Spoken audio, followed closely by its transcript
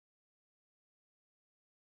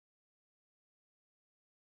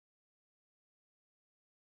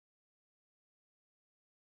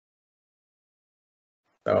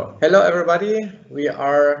So, hello everybody, we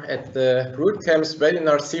are at the RootCamp's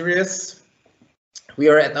webinar series. We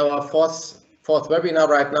are at our fourth webinar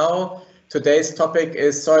right now. Today's topic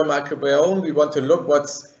is soil microbiome. We want to look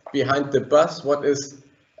what's behind the buzz, what is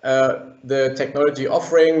the technology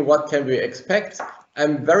offering, what can we expect.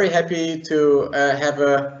 I'm very happy to have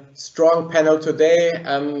a strong panel today.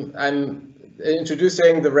 I'm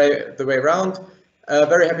introducing the way around.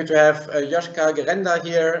 Very happy to have Joska Gerendas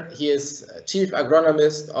here. He is Chief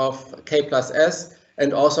Agronomist of K+S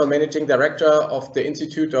and also Managing Director of the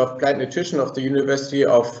Institute of Plant Nutrition of the University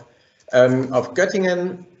of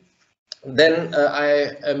Göttingen. Then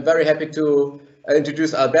I am very happy to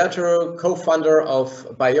introduce Alberto, co-founder of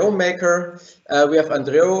BiomeMakers. We have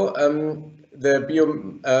Andreu, the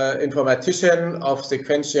Bioinformatician of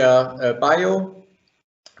Sequentia Bio.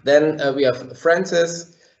 Then we have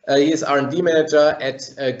Francis. He is R&D manager at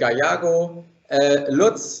Gaiago.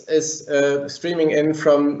 Lutz is streaming in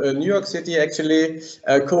from New York City, actually,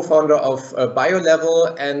 co-founder of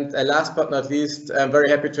Biolevel. And last but not least, I'm very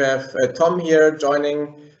happy to have Tom here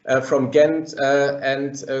joining from Ghent,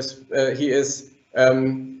 and he is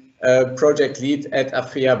project lead at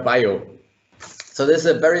Aphea.Bio. So this is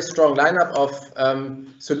a very strong lineup of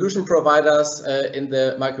solution providers in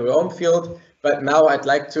the microbiome field. But now I'd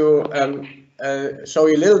like to show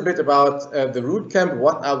you a little bit about the RootCamp.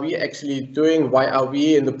 What are we actually doing? Why are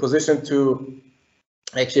we in the position to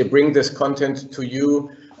actually bring this content to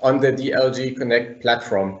you on the DLG Connect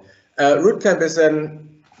platform? RootCamp is a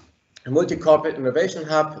multi-corporate innovation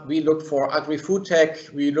hub. We look for agri-food tech.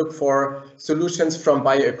 We look for solutions from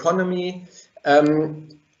bioeconomy.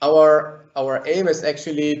 Our aim is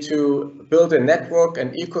actually to build a network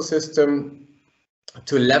and ecosystem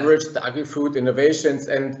to leverage the agri-food innovations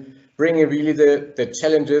and bringing really the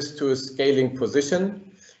challenges to a scaling position.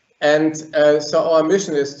 And so our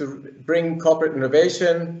mission is to bring corporate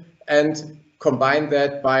innovation and combine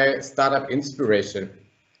that by startup inspiration.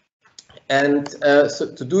 And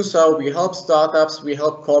so to do so, we help startups, we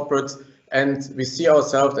help corporates, and we see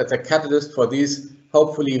ourselves as a catalyst for these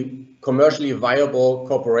hopefully commercially viable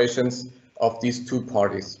corporations of these two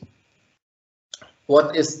parties.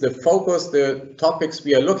 What is the focus, the topics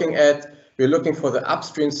we are looking at? We're looking for the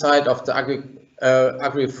upstream side of the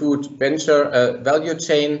agri-food venture value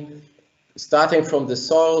chain, starting from the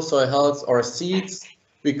soil health or seeds.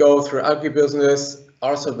 We go through agribusiness,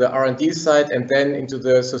 also the R&D side, and then into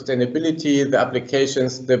the sustainability, the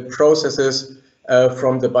applications, the processes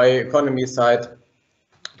from the bioeconomy side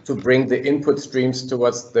to bring the input streams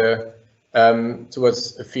towards the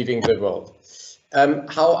towards feeding the world.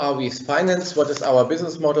 How are we financed? What is our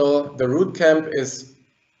business model? The RootCamp is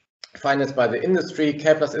financed by the industry.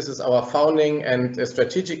 K+S is our founding and a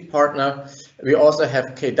strategic partner. We also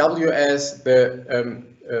have KWS, the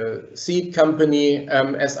seed company,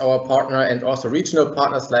 as our partner, and also regional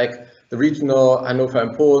partners like the regional Hannover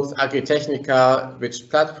Impuls, Agritechnica, which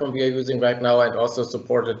platform we are using right now, and also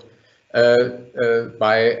supported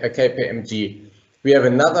by KPMG. We have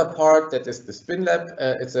another part that is the SpinLab.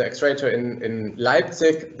 It's an accelerator in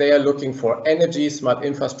Leipzig. They are looking for energy, smart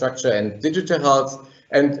infrastructure, and digital health.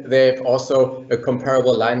 And they have also a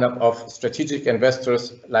comparable lineup of strategic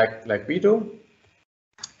investors like we do.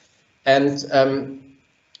 And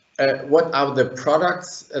what are the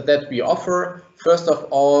products that we offer? First of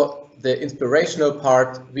all, the inspirational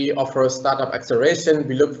part, we offer startup acceleration.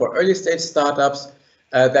 We look for early stage startups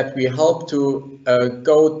that we help to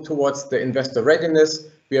go towards the investor readiness.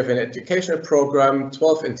 We have an educational program,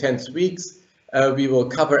 12 intense weeks. We will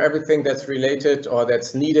cover everything that's related or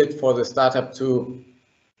that's needed for the startup to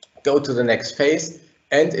go to the next phase.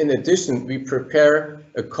 And in addition, we prepare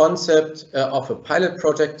a concept of a pilot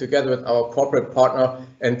project together with our corporate partner.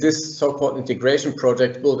 And this so-called integration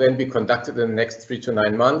project will then be conducted in the next 3 to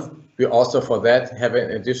 9 months. We also for that have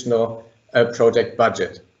an additional project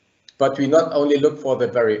budget. But we not only look for the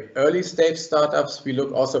very early stage startups, we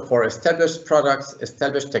look also for established products,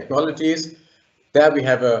 established technologies. There we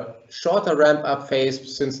have a shorter ramp up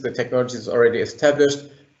phase since the technology is already established.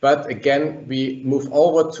 But again, we move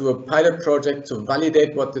over to a pilot project to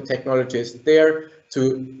validate what the technology is there,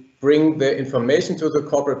 to bring the information to the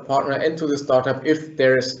corporate partner and to the startup if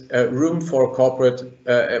there is room for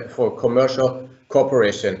commercial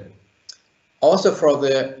cooperation. Also for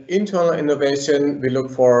the internal innovation, we look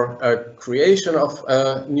for creation of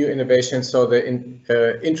new innovations. So the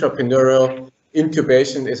entrepreneurial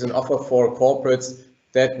incubation is an offer for corporates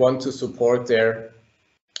that want to support their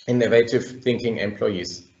innovative thinking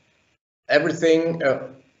employees. Everything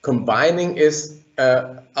combining is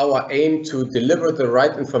our aim to deliver the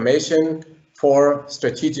right information for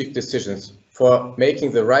strategic decisions, for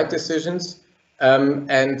making the right decisions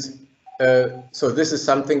So this is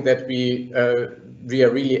something that we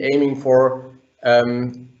are really aiming for.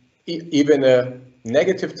 Even a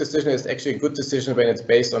negative decision is actually a good decision when it's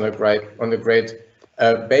based on a great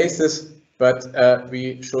basis, but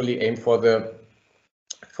we surely aim for the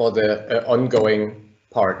ongoing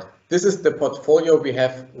part. This is the portfolio we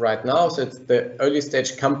have right now. So it's the early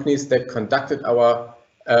stage companies that conducted our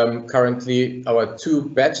currently our 2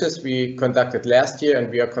 batches we conducted last year, and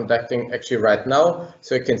we are conducting actually right now.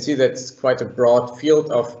 So you can see that's quite a broad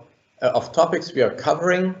field of topics we are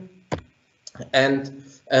covering. And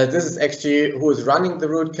this is actually who is running the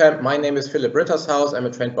RootCamp. My name is Philip Rittershaus. I'm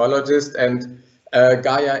a trained biologist, and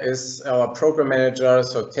Gaia is our program manager,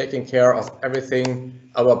 so taking care of everything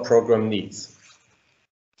our program needs.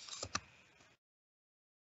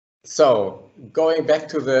 So going back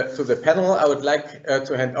to the panel, I would like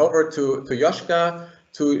to hand over to Joska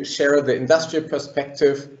to share the industrial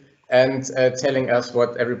perspective and telling us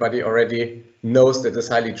what everybody already knows that is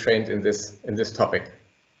highly trained in this topic.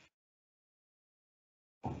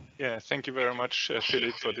 Yeah, thank you very much,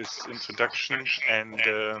 Philip, for this introduction. And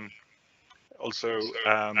also,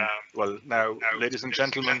 well, now, ladies and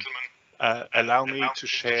gentlemen, allow me to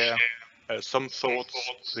share some thoughts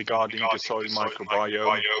regarding the soil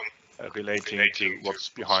microbiome relating to what's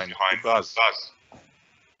behind the buzz.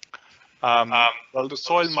 Well, the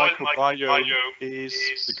soil microbiome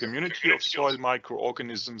is the community of soil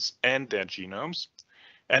microorganisms and their genomes,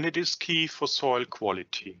 and it is key for soil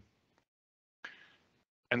quality.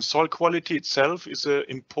 And soil quality itself is an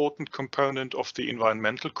important component of the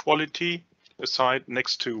environmental quality, aside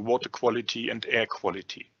next to water quality and air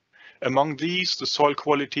quality. Among these, the soil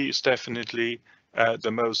quality is definitely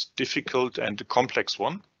the most difficult and the complex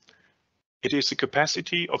one. It is the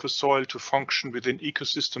capacity of a soil to function within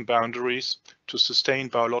ecosystem boundaries, to sustain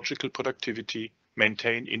biological productivity,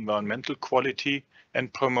 maintain environmental quality,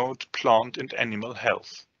 and promote plant and animal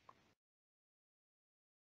health.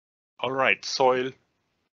 All right, soil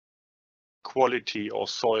quality or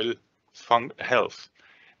soil health.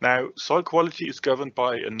 Now, soil quality is governed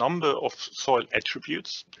by a number of soil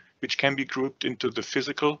attributes, which can be grouped into the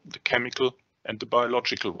physical, the chemical, and the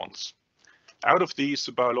biological ones. Out of these,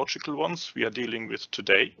 the biological ones we are dealing with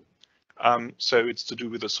today. So it's to do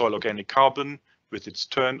with the soil organic carbon, with its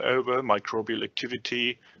turnover, microbial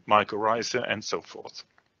activity, mycorrhiza, and so forth.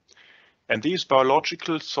 And these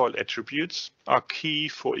biological soil attributes are key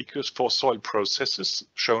for soil processes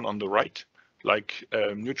shown on the right, like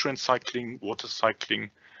nutrient cycling, water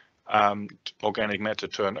cycling, organic matter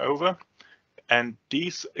turnover. And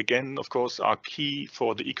these, again, of course, are key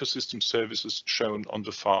for the ecosystem services shown on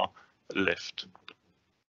the far left.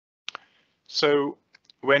 So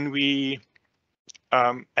when we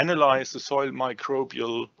analyze the soil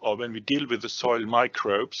microbial, or when we deal with the soil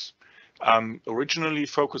microbes, originally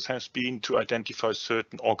focus has been to identify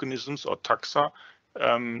certain organisms or taxa,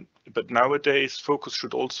 but nowadays focus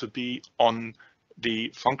should also be on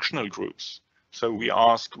the functional groups. So we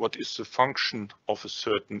ask, what is the function of a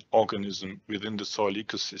certain organism within the soil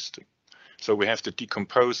ecosystem? So we have the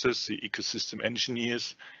decomposers, the ecosystem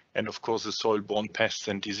engineers, and of course the soil-borne pests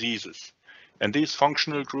and diseases. And these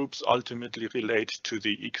functional groups ultimately relate to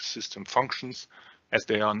the ecosystem functions, as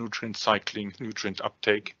they are nutrient cycling, nutrient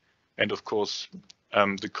uptake, and of course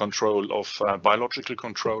the control of biological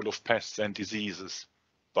control of pests and diseases,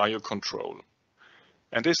 biocontrol.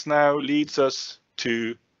 And this now leads us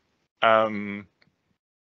to the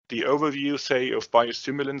overview, say, of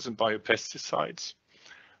biostimulants and biopesticides.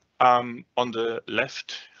 On the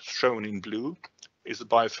left, shown in blue, is the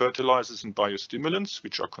biofertilizers and biostimulants,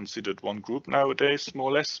 which are considered one group nowadays,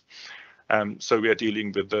 more or less. So we are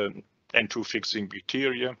dealing with the N2 fixing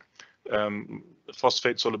bacteria,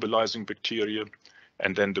 phosphate solubilizing bacteria,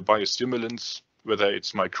 and then the biostimulants, whether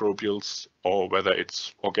it's microbials or whether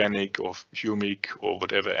it's organic or humic or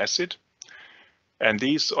whatever acid. And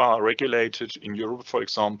these are regulated in Europe, for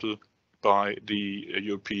example, by the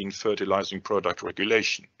European Fertilizing Product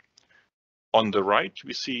Regulation. On the right,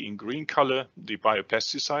 we see in green color the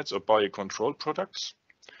biopesticides or biocontrol products.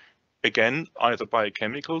 Again, either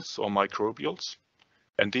biochemicals or microbials.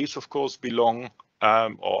 And these, of course, belong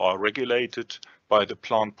or are regulated by the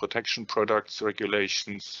plant protection products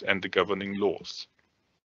regulations and the governing laws.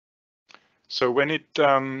 So when it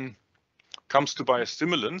comes to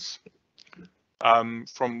biostimulants,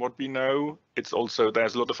 from what we know, it's also,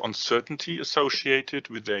 there's a lot of uncertainty associated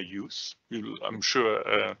with their use. I'm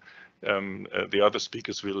sure the other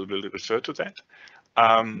speakers will refer to that.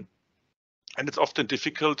 And it's often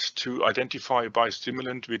difficult to identify a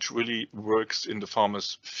biostimulant which really works in the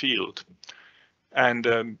farmer's field.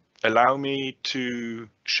 And allow me to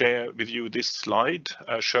share with you this slide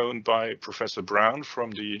shown by Professor Brown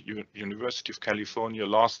from the University of California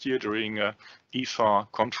last year during a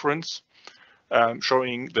IFA conference,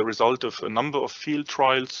 showing the result of a number of field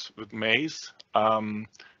trials with maize on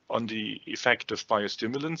the effect of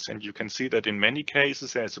biostimulants. And you can see that in many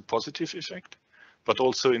cases there's a positive effect, but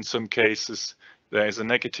also in some cases there is a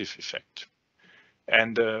negative effect.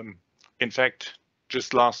 And in fact,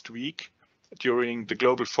 just last week, during the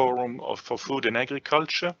Global Forum for Food and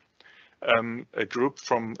Agriculture, a group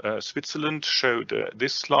from Switzerland showed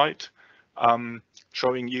this slide,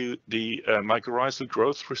 showing you the mycorrhizal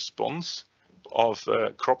growth response of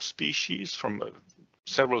crop species from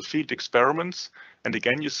several field experiments. And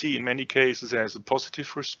again, you see in many cases there's a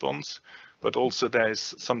positive response, but also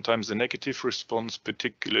there's sometimes a negative response,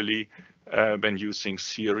 particularly when using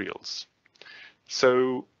cereals.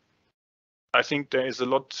 So I think there is a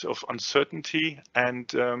lot of uncertainty,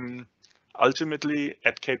 and ultimately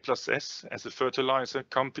at K+S, as a fertilizer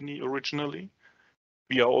company originally,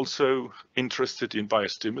 we are also interested in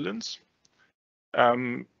biostimulants.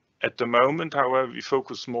 At the moment, however, we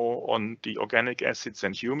focus more on the organic acids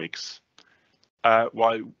and humics,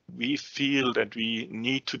 while we feel that we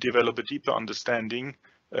need to develop a deeper understanding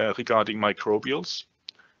regarding microbials.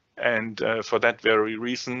 And for that very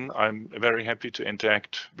reason, I'm very happy to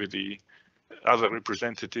interact with the other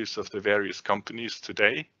representatives of the various companies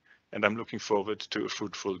today, and I'm looking forward to a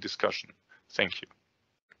fruitful discussion. Thank you.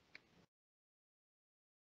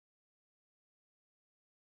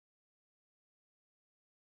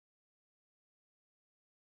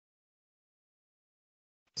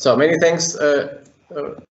 So many thanks,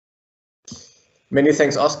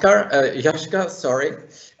 Oscar. Joska, sorry,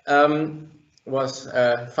 was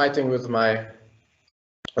fighting with my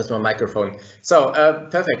microphone. So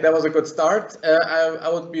perfect. That was a good start. I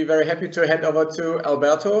would be very happy to hand over to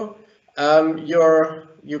Alberto.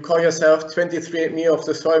 You call yourself 23andMe of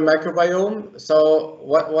the soil microbiome. So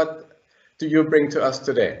what do you bring to us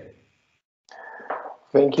today?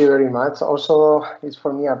 Thank you very much. Also, it's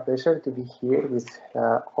for me a pleasure to be here with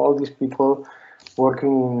all these people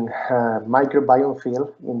working in microbiome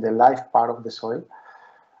field in the life part of the soil.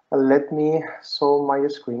 Let me show my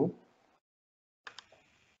screen.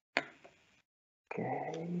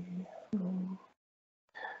 Okay.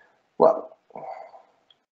 Well,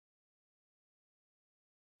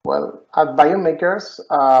 at BiomeMakers,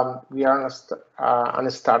 we are on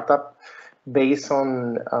a startup based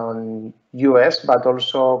on US, but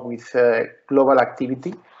also with global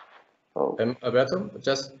activity. So, Alberto,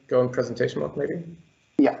 just go in presentation mode, maybe.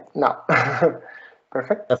 Yeah, now.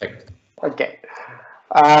 Perfect. Perfect. Okay.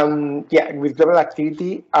 Yeah, with global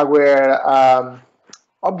activity, our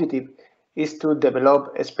objective is to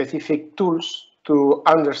develop specific tools to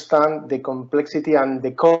understand the complexity and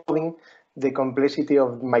decoding the complexity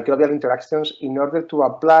of microbial interactions in order to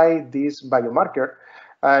apply this biomarker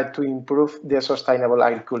to improve the sustainable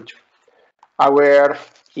agriculture. Our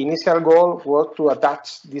initial goal was to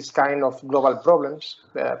attach this kind of global problems.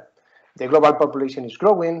 The global population is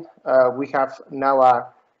growing. We have now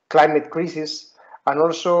a climate crisis, and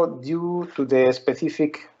also due to the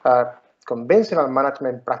specific conventional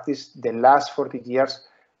management practice the last 40 years,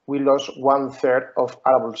 we lost 1/3 of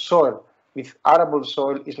arable soil. With arable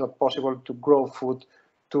soil, it's not possible to grow food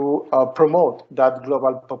to promote that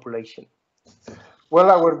global population.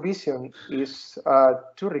 Well, our vision is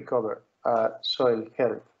to recover soil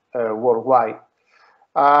health worldwide,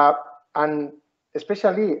 and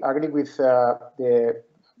especially agree with the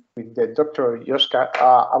Dr. Joska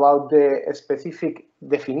about the specific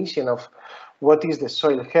definition of what is the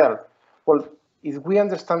soil health. Well, if we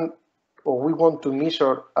understand or we want to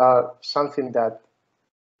measure something that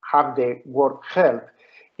have the word health,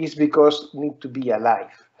 is because need to be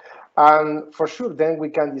alive. And for sure, then we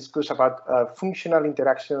can discuss about functional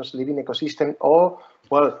interactions, living ecosystem, or,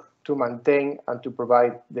 well, to maintain and to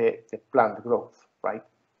provide the plant growth, right?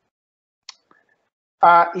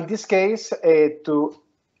 In this case, to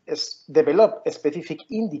develop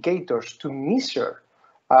specific indicators to measure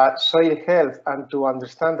soil health and to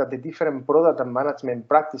understand that the different product and management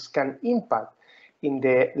practice can impact in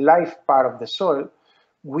the life part of the soil,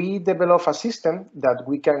 we develop a system that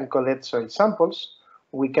we can collect soil samples,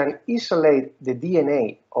 we can isolate the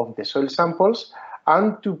DNA of the soil samples,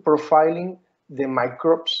 and to profiling the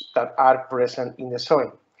microbes that are present in the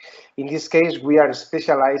soil. In this case, we are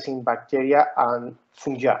specialized in bacteria and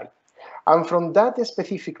fungi. And from that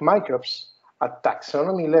specific microbes at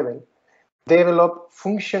taxonomy level, develop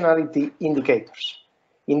functionality indicators.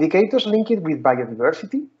 Indicators linked with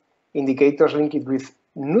biodiversity, indicators linked with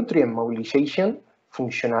nutrient mobilization,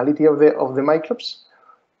 functionality of the microbes,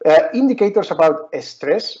 Indicators about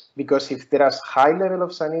stress, because if there is high level of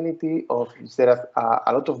salinity or if there is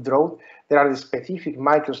a lot of drought, there are the specific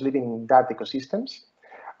microbes living in that ecosystems.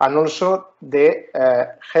 And also the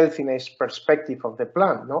healthiness perspective of the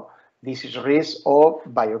plant, no? Disease risk or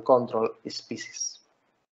biocontrol species.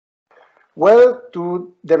 Well,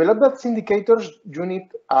 to develop those indicators, you need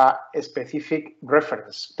a specific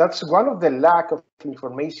reference. That's one of the lack of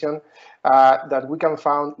information that we can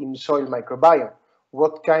find in soil microbiome.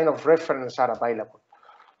 What kind of reference are available?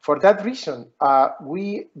 For that reason,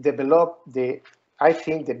 we developed I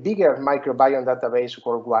think, the bigger microbiome database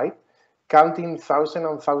worldwide, counting thousands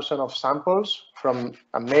and thousands of samples from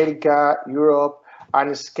America, Europe,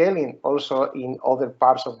 and scaling also in other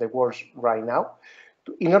parts of the world right now,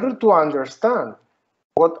 in order to understand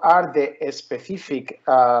what are the specific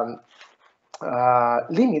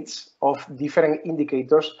limits of different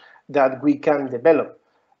indicators that we can develop.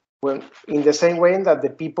 Well, in the same way that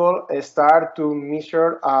the people start to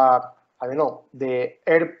measure, I don't know, the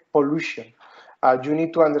air pollution, you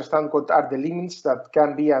need to understand what are the limits that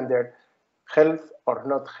can be under health or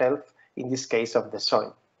not health, in this case of the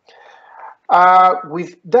soil.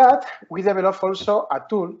 With that, we developed also a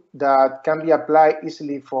tool that can be applied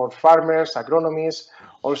easily for farmers, agronomists,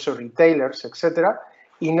 also retailers, etc.,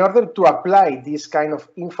 in order to apply this kind of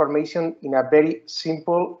information in a very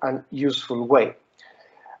simple and useful way.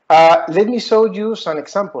 Let me show you some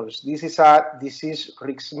examples. This is a disease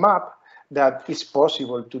risk map that is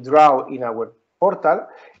possible to draw in our portal.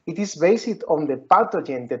 It is based on the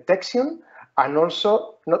pathogen detection and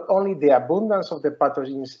also not only the abundance of the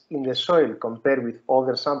pathogens in the soil compared with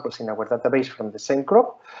other samples in our database from the same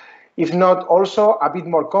crop, if not also a bit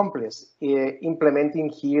more complex, implementing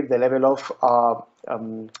here the level of,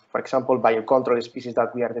 for example, biocontrol species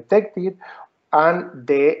that we are detected and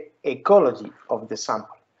the ecology of the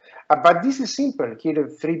sample. But this is simple. Here are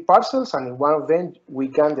 3 parcels, and in one of them we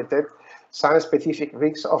can detect some specific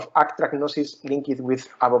risks of anthracnosis linked with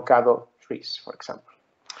avocado trees, for example.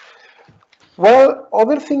 Well,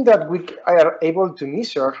 other thing that we are able to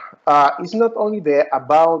measure is not only the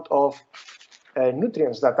amount of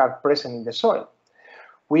nutrients that are present in the soil.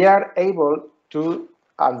 We are able to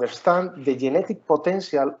understand the genetic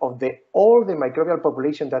potential of all the microbial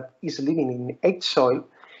population that is living in each soil,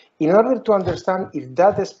 in order to understand if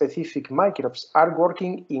that specific microbes are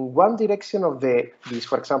working in one direction of this,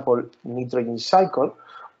 for example, nitrogen cycle,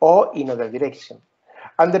 or in other direction.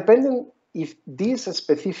 And depending if this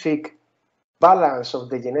specific balance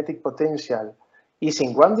of the genetic potential is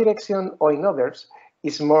in one direction or in others,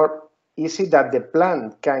 it's more easy that the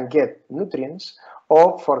plant can get nutrients,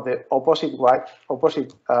 or for the opposite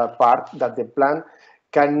part, that the plant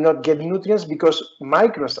cannot get nutrients because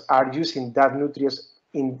microbes are using that nutrients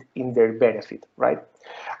in their benefit, right?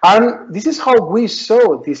 And this is how we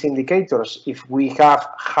saw these indicators. If we have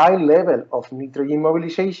high level of nitrogen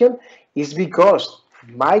mobilization, it's because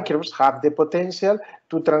microbes have the potential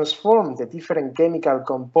to transform the different chemical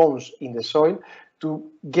compounds in the soil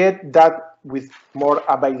to get that with more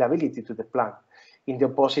availability to the plant. In the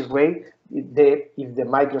opposite way, if the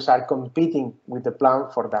microbes are competing with the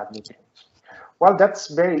plant for that nutrients. Well, that's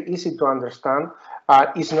very easy to understand.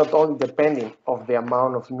 It's not only depending of the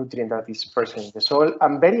amount of nutrient that is present in the soil,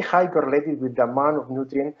 and very high correlated with the amount of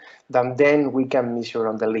nutrient that then we can measure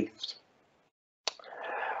on the leaves.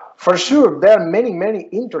 For sure, there are many, many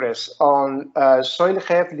interests on soil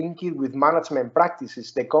health linked with management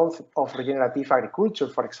practices, the concept of regenerative agriculture,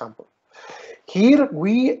 for example. Here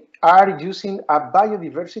we are using a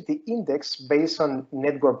biodiversity index based on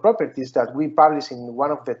network properties that we publish in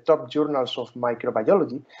one of the top journals of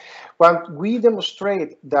microbiology. When we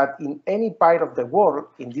demonstrate that in any part of the world,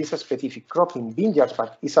 in this specific crop in vineyards,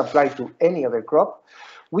 but is applied to any other crop,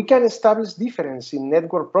 we can establish difference in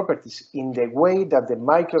network properties in the way that the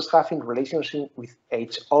microbes have in relationship with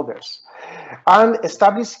each others. And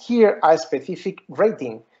establish here a specific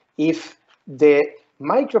rating. If the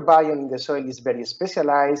microbiome in the soil is very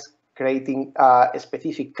specialized, creating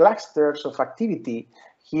specific clusters of activity.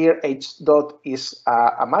 Here, H dot is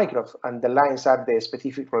a microbe, and the lines are the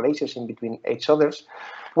specific relationship between each others.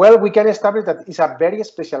 Well, we can establish that it's a very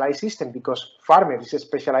specialized system because farmers is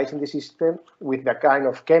specialized in the system with the kind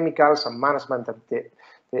of chemicals and management that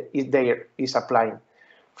they is applying.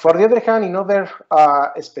 For the other hand, in other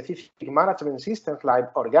specific management systems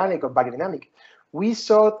like organic or biodynamic, we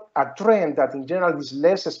saw a trend that in general is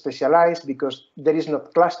less specialized because there is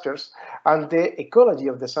not clusters and the ecology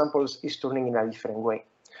of the samples is turning in a different way.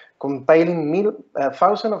 Compiling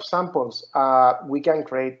thousands of samples, we can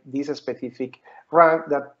create this specific rank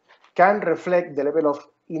that can reflect the level of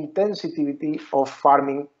intensity of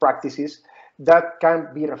farming practices that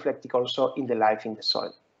can be reflected also in the life in the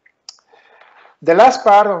soil. The last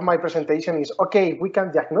part of my presentation is, okay, we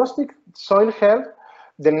can diagnostic soil health.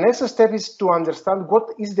 The next step is to understand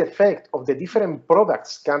what is the effect of the different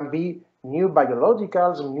products, can be new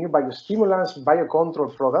biologicals, new biostimulants,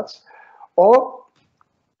 biocontrol products, or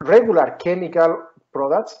regular chemical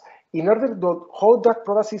products, in order to how that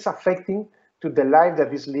product is affecting to the life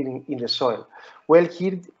that is living in the soil. Well,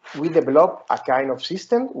 here we developed a kind of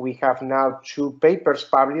system. We have now 2 papers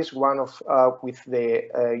published, one with the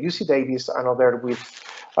UC Davis, another with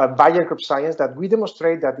Biocrop Science, that we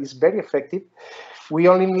demonstrate that is very effective. We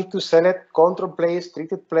only need to select control place,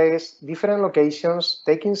 treated place, different locations,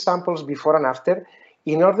 taking samples before and after,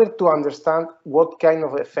 in order to understand what kind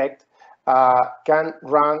of effect can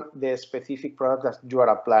run the specific product that you are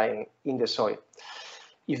applying in the soil.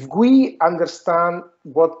 If we understand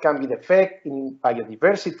what can be the effect in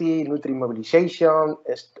biodiversity, nutrient mobilization,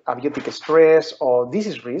 abiotic stress, or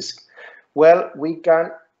disease risk, well, we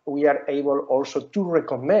are able also to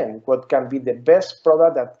recommend what can be the best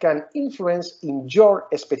product that can influence in your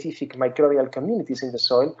specific microbial communities in the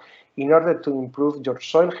soil in order to improve your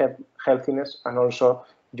soil healthiness and also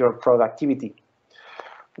your productivity.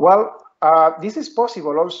 Well, this is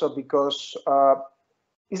possible also because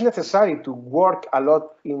it's necessary to work a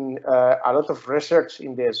lot in a lot of research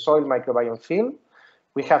in the soil microbiome field.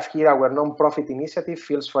 We have here our non-profit initiative,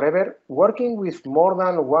 Fields Forever, working with more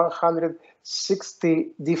than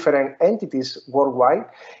 160 different entities worldwide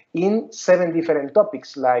in 7 different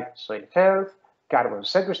topics like soil health, carbon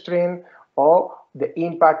sequestration, or the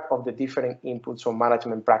impact of the different inputs or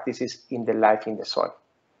management practices in the life in the soil.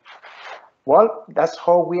 Well, that's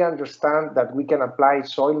how we understand that we can apply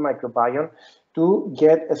soil microbiome to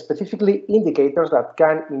get specifically indicators that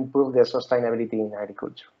can improve the sustainability in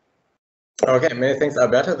agriculture. Okay, many thanks,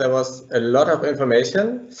 Alberto. There was a lot of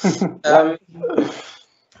information. So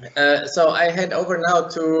I hand over now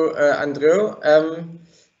to Andreu.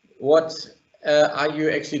 What are you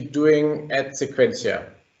actually doing at Sequentia?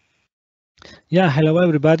 Yeah, hello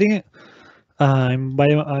everybody. I'm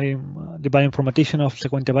the bioinformatician of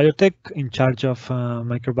Sequentia Biotech, in charge of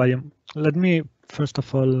microbiome. Let me first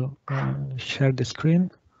of all share the screen.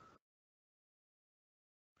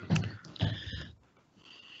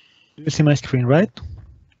 You see my screen, right?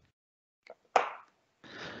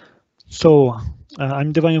 So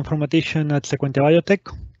I'm the bioinformatician at Sequentia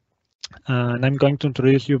Biotech, and I'm going to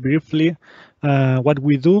introduce you briefly what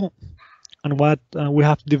we do and what we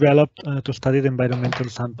have developed to study the environmental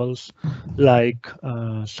samples, like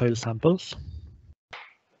soil samples.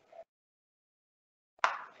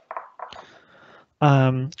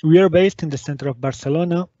 We are based in the center of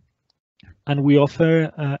Barcelona, and we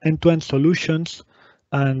offer end-to-end solutions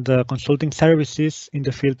and consulting services in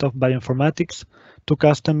the field of bioinformatics to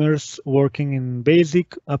customers working in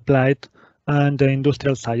basic, applied, and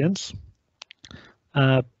industrial science.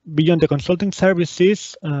 Beyond the consulting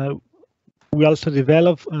services, we also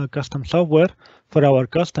develop custom software for our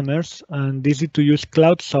customers and easy-to-use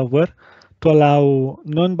cloud software to allow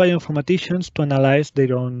non-bioinformaticians to analyze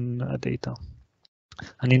their own data.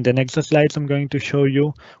 And in the next slides, I'm going to show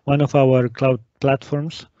you one of our cloud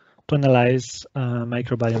platforms to analyze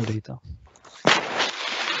microbiome data.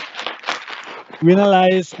 We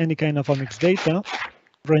analyze any kind of omics data,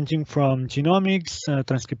 ranging from genomics,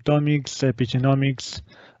 transcriptomics, epigenomics,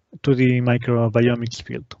 to the microbiomics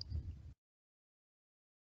field.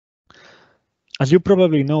 As you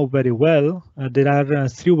probably know very well, there are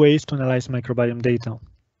 3 ways to analyze microbiome data.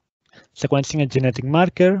 Sequencing a genetic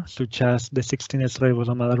marker, such as the 16S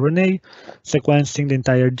ribosomal RNA, sequencing the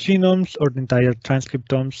entire genomes or the entire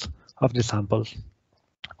transcriptomes of the samples.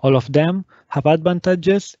 All of them have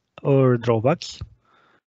advantages or drawbacks.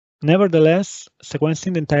 Nevertheless,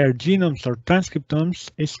 sequencing the entire genomes or transcriptomes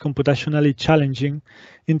is computationally challenging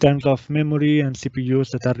in terms of memory and CPUs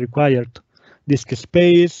that are required, disk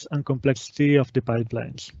space, and complexity of the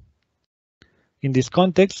pipelines. In this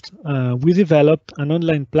context, we developed an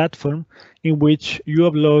online platform in which you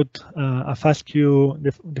upload the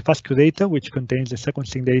FASTQ data, which contains the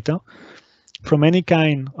sequencing data, from any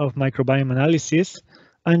kind of microbiome analysis,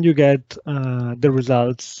 and you get the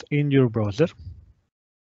results in your browser.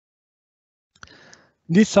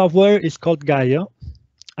 This software is called Gaia,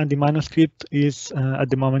 and the manuscript is at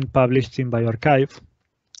the moment published in bioRxiv.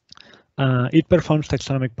 It performs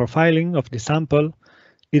taxonomic profiling of the sample,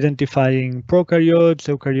 identifying prokaryotes,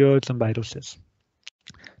 eukaryotes, and viruses.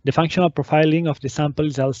 The functional profiling of the sample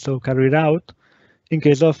is also carried out in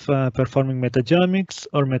case of performing metagenomics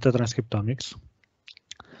or metatranscriptomics.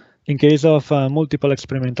 In case of multiple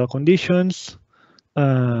experimental conditions,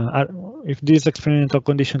 if these experimental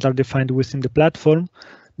conditions are defined within the platform,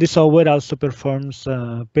 the software also performs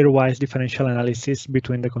pairwise differential analysis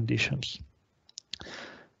between the conditions.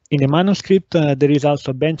 In the manuscript, there is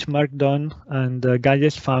also a benchmark done, and Gaia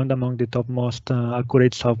is found among the topmost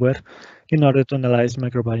accurate software in order to analyze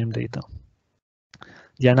microbiome data.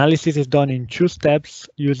 The analysis is done in 2 steps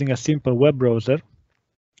using a simple web browser.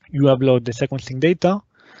 You upload the sequencing data,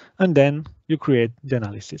 and then you create the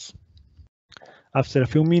analysis. After a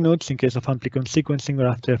few minutes, in case of amplicon sequencing, or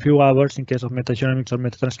after a few hours, in case of metagenomics or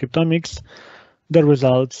metatranscriptomics, the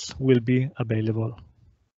results will be available.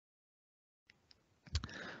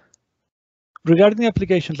 Regarding the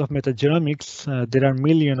applications of metagenomics, there are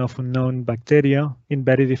millions of unknown bacteria in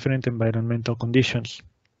very different environmental conditions.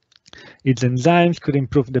 Its enzymes could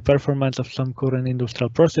improve the performance of some current industrial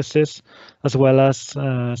processes, as well as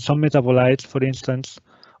some metabolites, for instance,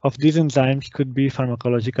 of these enzymes could be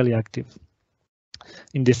pharmacologically active.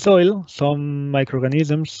 In the soil, some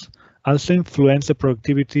microorganisms also influence the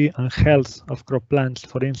productivity and health of crop plants,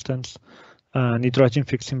 for instance,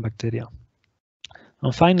 nitrogen-fixing bacteria.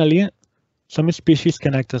 And finally, some species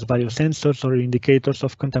can act as biosensors or indicators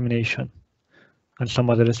of contamination, and some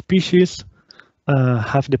other species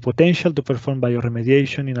have the potential to perform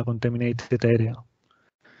bioremediation in a contaminated area.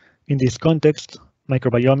 In this context,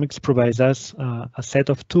 microbiomics provides us a set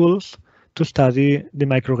of tools to study the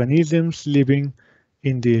microorganisms living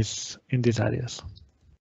in these areas.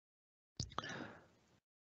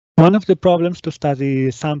 One of the problems to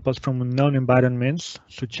study samples from unknown environments,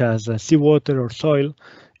 such as seawater or soil,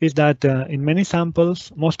 is that in many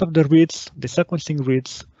samples, most of the reads, the sequencing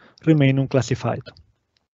reads, remain unclassified.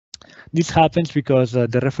 This happens because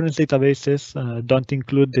the reference databases don't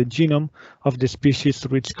include the genome of the species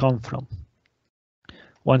reads come from.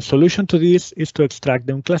 One solution to this is to extract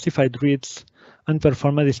the unclassified reads and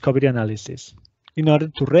perform a discovery analysis in order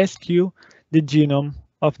to rescue the genome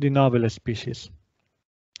of the novel species.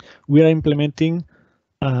 We are implementing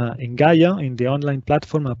in Gaia, in the online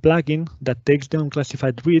platform, a plugin that takes the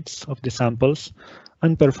unclassified reads of the samples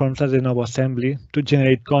and performs a de novo assembly to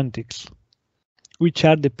generate contigs, which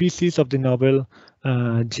are the pieces of the novel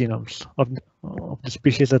genomes of the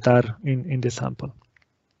species that are in the sample.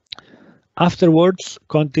 Afterwards,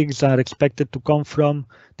 contigs are expected to come from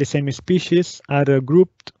the same species, are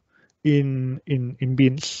grouped in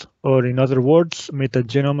bins, or in other words,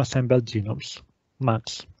 metagenome assembled genomes,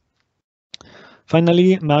 MAGs.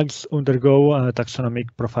 Finally, MAGs undergo taxonomic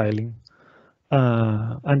profiling,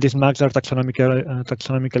 and these MAGs are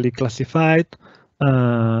taxonomically classified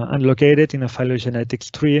and located in a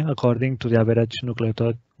phylogenetics tree according to the average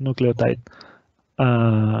nucleotide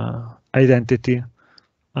identity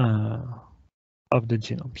of the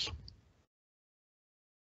genomes.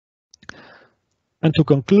 And to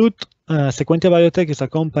conclude, Sequentia Biotech is a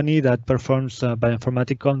company that performs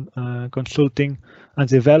bioinformatics consulting and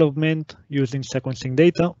development using sequencing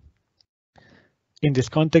data. In this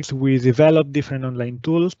context, we develop different online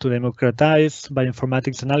tools to democratize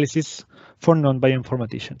bioinformatics analysis for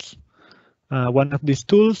non-bioinformaticians. One of these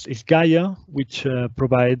tools is Gaia, which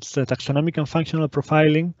provides taxonomic and functional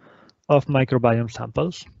profiling of microbiome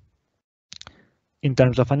samples. In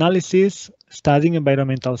terms of analysis, studying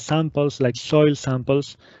environmental samples like soil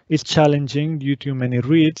samples is challenging due to many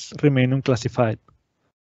reads remain unclassified.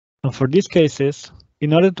 And for these cases,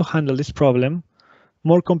 in order to handle this problem,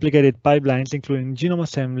 more complicated pipelines, including genome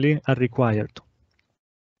assembly, are required.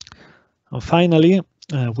 And finally,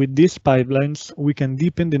 with these pipelines, we can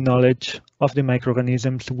deepen the knowledge of the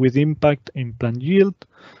microorganisms with impact in plant yield,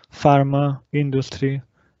 pharma, industry,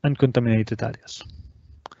 and contaminated areas.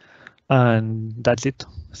 And that's it.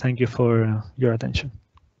 Thank you for your attention.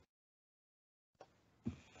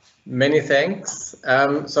 Many thanks.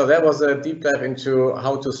 So that was a deep dive into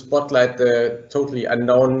how to spotlight the totally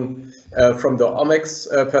unknown from the omics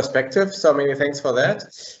perspective. So many thanks for that.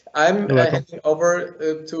 I'm handing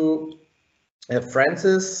over to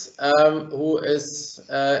Francis, who is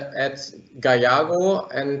at Gaiago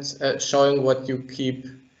and showing what you keep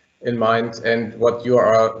in mind and what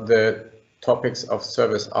the topics of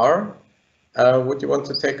service are. Would you want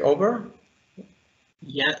to take over?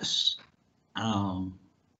 Yes.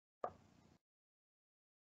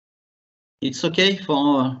 It's okay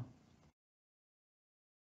for...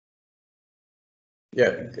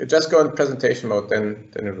 Yeah, just go in presentation mode,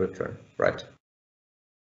 then it will turn, right.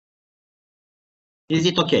 Is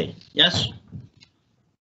it okay? Yes?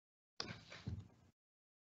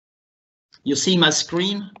 You see my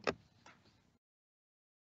screen?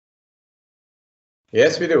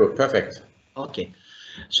 Yes, we do. Perfect. Okay.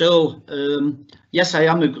 So, yes, I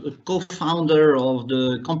am a co-founder of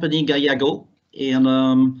the company Gaiago. and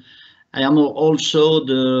I am also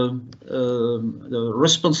the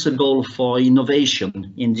responsible for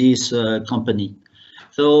innovation in this company.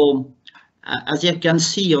 So, as you can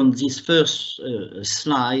see on this first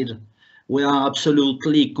slide, we are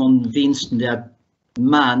absolutely convinced that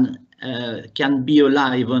man can be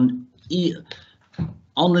alive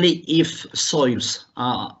only if soils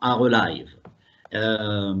are alive.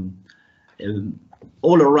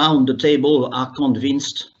 All around the table are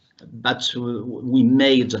convinced, but we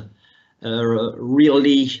made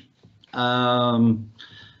really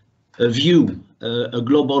a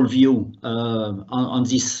global view on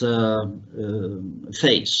this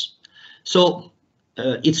phase. So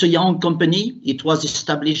it's a young company. It was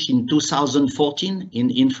established in 2014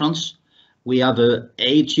 in France. We have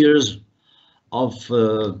 8 years of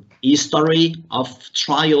history, of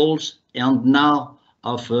trials, and now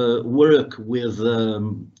of work with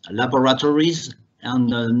laboratories, and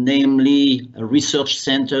namely research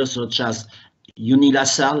centers such as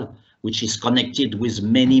Unilassal, which is connected with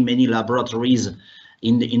many laboratories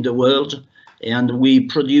in the world. And we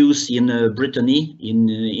produce in Brittany,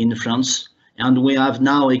 in France, and we have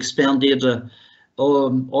now expanded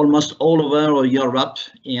almost all over Europe,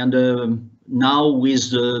 and now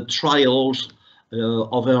with the trials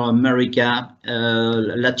over America,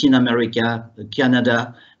 Latin America,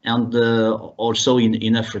 Canada, and also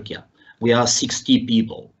in Africa. We are 60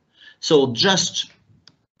 people. So just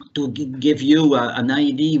to give you an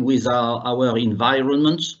idea with our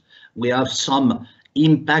environment, we have some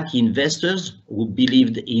impact investors who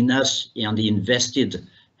believed in us and invested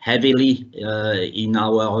heavily in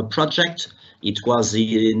our project. It was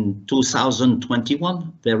in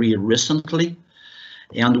 2021, very recently,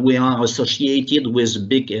 and we are associated with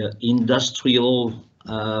big industrial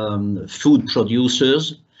food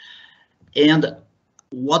producers. And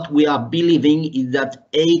what we are believing is that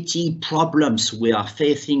 80 problems we are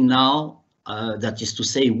facing now, that is to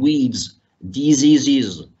say weeds,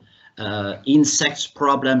 diseases, insects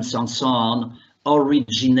problems and so on,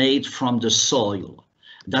 originate from the soil.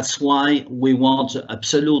 That's why we want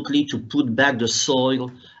absolutely to put back the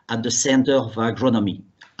soil at the center of agronomy.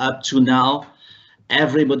 Up to now,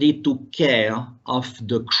 everybody took care of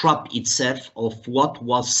the crop itself, of what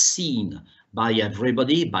was seen by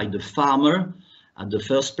everybody, by the farmer at the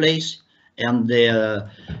first place, and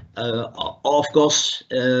of course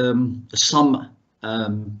some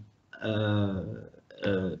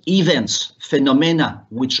events, phenomena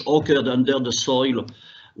which occurred under the soil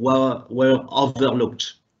were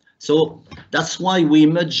overlooked. So that's why we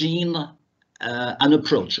imagine an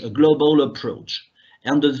approach, a global approach.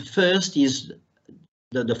 And the first is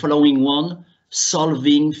the following one: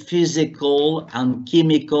 solving physical and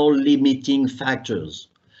chemical limiting factors,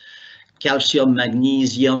 calcium,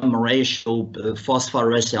 magnesium ratio,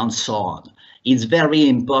 phosphorus, and so on. It's very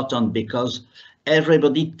important because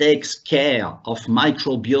everybody takes care of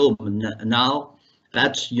microbiome now,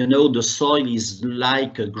 that, you know, the soil is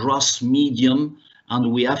like a gross medium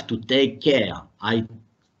and we have to take care. I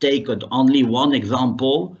take only one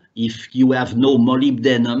example. If you have no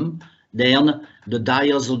molybdenum, then the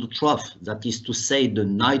diazotroph, that is to say the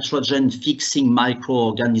nitrogen fixing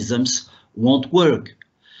microorganisms, won't work.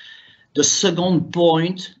 The second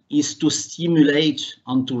point is to stimulate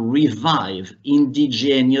and to revive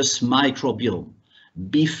indigenous microbiome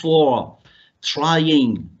before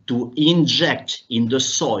trying to inject in the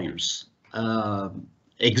soils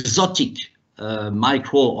exotic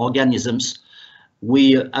microorganisms.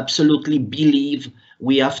 We absolutely believe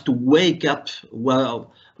we have to wake up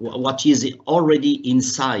what is already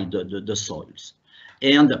inside the soils.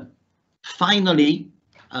 And finally,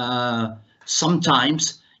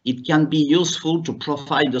 sometimes it can be useful to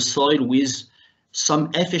provide the soil with some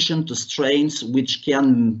efficient strains which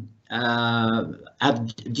can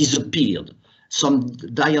have disappeared. Some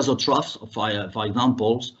diazotrophs, for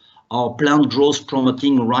example, are plant growth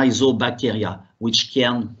promoting rhizobacteria, which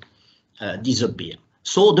can disappear.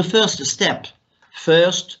 So the first step,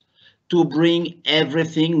 to bring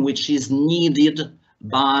everything which is needed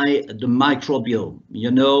by the microbiome.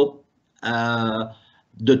 You know,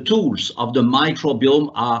 the tools of the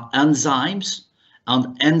microbiome are enzymes,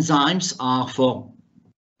 and enzymes are, for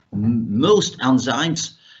most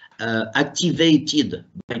enzymes, activated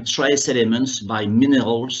by trace elements, by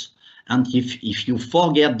minerals. And if you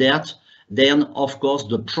forget that, then of course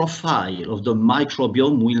the profile of the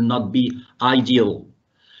microbiome will not be ideal.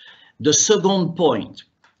 The second point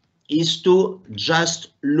is to just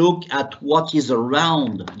look at what is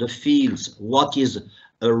around the fields, what is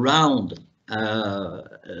around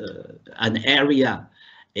an area,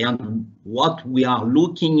 and what we are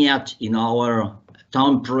looking at in our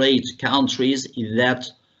temperate countries is that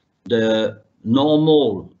the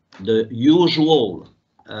usual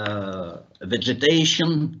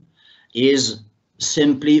vegetation is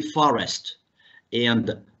simply forest.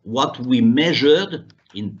 And what we measured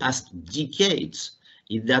in past decades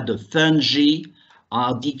is that the fungi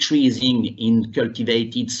are decreasing in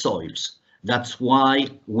cultivated soils. That's why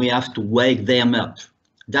we have to wake them up.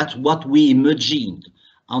 That's what we imagined.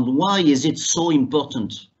 And why is it so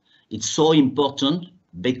important? It's so important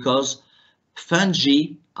because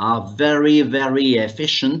fungi are very, very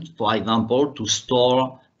efficient, for example, to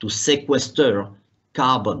sequester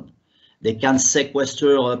carbon. They can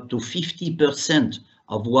sequester up to 50%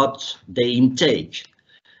 of what they intake,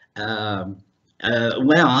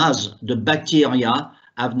 whereas the bacteria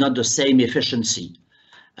have not the same efficiency.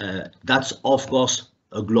 That's, of course,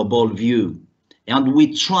 a global view. And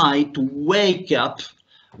we try to wake up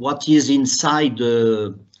what is inside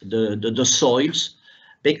the soils,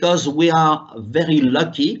 because we are very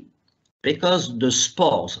lucky, because the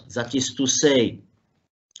spores, that is to say,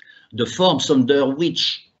 the forms under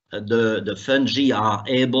which the fungi are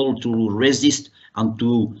able to resist and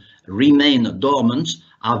to remain dormant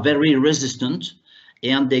are very resistant,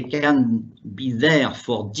 and they can be there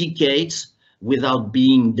for decades without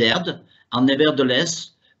being dead, and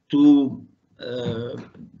nevertheless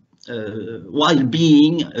while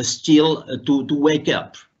being still to wake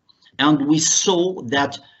up. And we saw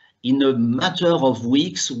that in a matter of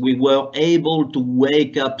weeks we were able to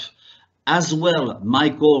wake up as well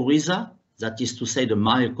mycorrhiza, that is to say the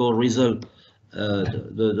mycorrhizal,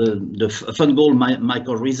 the fungal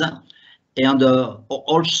mycorrhiza, and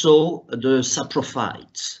also the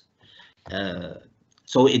saprophytes.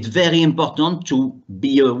 So it's very important to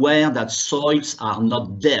be aware that soils are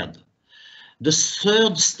not dead. The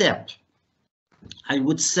third step, I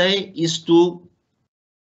would say, is to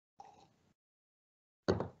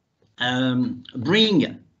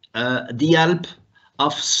bring the help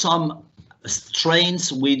of some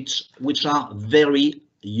strains which are very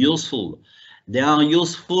useful. They are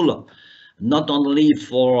useful not only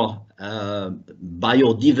for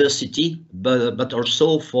biodiversity, but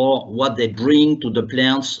also for what they bring to the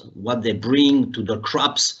plants, what they bring to the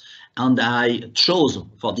crops. And I chose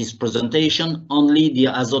for this presentation only the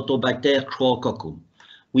Azotobacter chrysococum.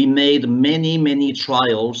 We made many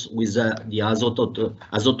trials with the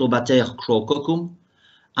Azotobacter chrysococum,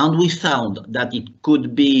 and we found that it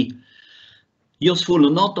could be useful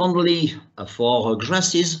not only for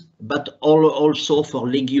grasses, but also for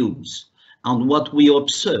legumes. And what we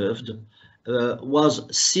observed was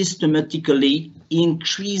systematically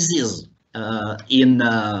increases in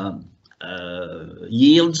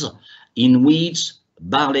yields in wheat,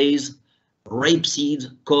 barley,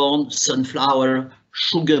 rapeseed, corn, sunflower,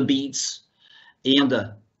 sugar beets, and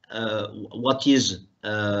what is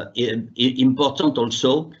important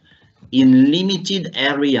also, in limited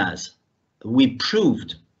areas, we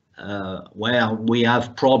proved where we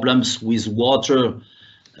have problems with water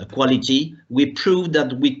quality, we proved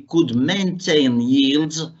that we could maintain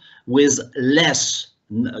yields with less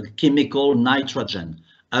chemical nitrogen,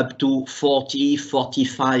 up to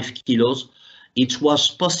 40-45 kilos. It was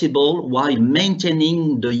possible while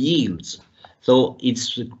maintaining the yields. So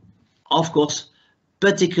it's, of course,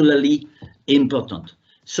 particularly important.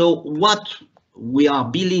 So what we are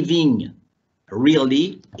believing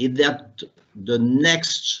really is that the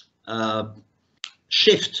next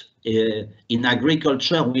shift in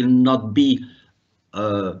agriculture will not be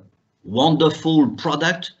a wonderful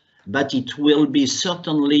product, but it will be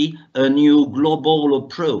certainly a new global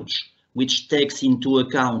approach which takes into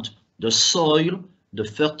account the soil, the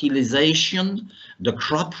fertilization, the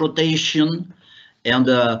crop rotation, and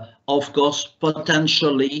of course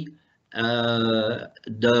potentially the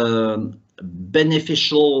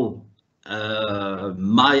beneficial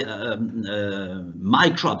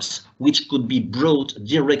microbes which could be brought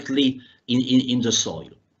directly in the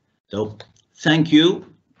soil. So thank you.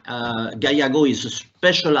 Gaiago is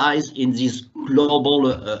specialized in this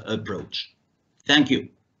global approach. Thank you.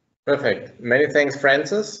 Perfect. Many thanks,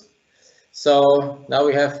 Francis. So now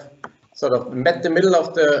we have sort of met the middle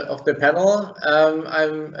of the panel.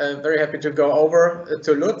 I'm very happy to go over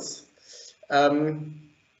to Lutz.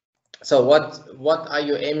 So what are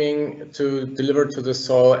you aiming to deliver to the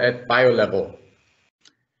soil at Biolevel?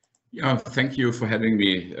 Yeah, thank you for having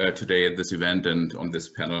me today at this event and on this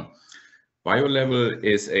panel. Biolevel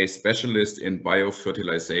is a specialist in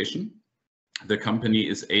biofertilization. The company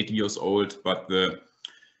is 8 years old, but the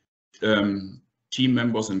team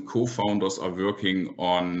members and co-founders are working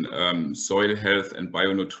on soil health and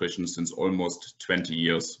bionutrition since almost 20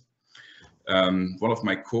 years. One of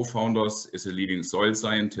my co-founders is a leading soil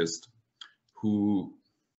scientist who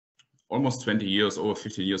almost 20 years, over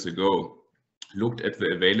 15 years ago, looked at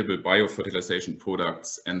the available biofertilization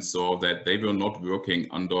products and saw that they were not working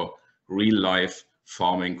under real-life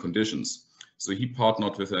farming conditions. So he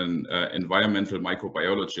partnered with an environmental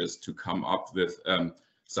microbiologist to come up with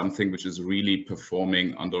something which is really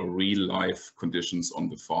performing under real-life conditions on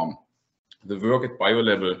the farm. The work at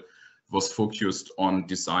Biolevel was focused on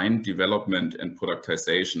design, development, and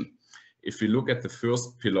productization. If we look at the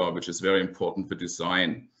first pillar, which is very important for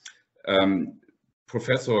design,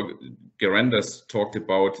 Professor Gerendas talked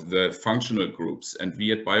about the functional groups, and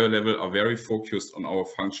we at Biolevel are very focused on our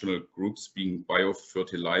functional groups being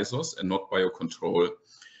biofertilizers and not biocontrol.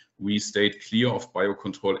 We stayed clear of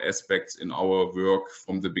biocontrol aspects in our work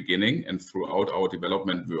from the beginning and throughout our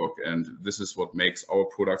development work, and this is what makes our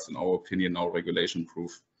products, in our opinion, now regulation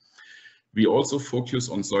proof. We also focus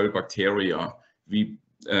on soil bacteria. We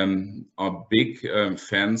are big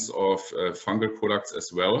fans of fungal products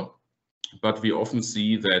as well, but we often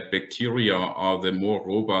see that bacteria are the more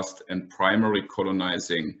robust and primary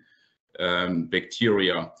colonizing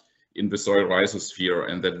bacteria in the soil rhizosphere,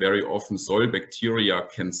 and that very often soil bacteria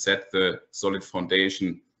can set the solid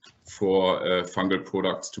foundation for fungal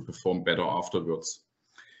products to perform better afterwards.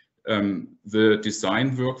 The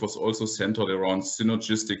design work was also centered around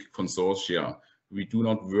synergistic consortia. We do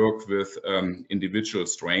not work with individual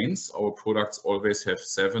strains. Our products always have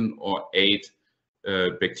 7 or 8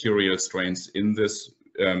 bacterial strains in this.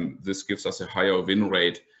 This gives us a higher win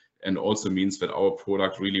rate and also means that our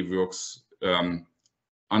product really works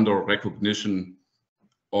under recognition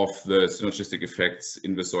of the synergistic effects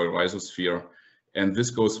in the soil rhizosphere. And this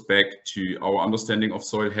goes back to our understanding of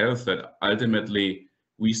soil health, that ultimately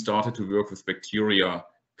we started to work with bacteria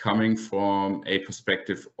coming from a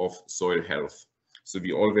perspective of soil health. So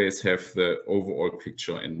we always have the overall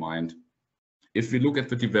picture in mind. If we look at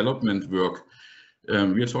the development work,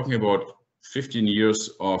 we are talking about 15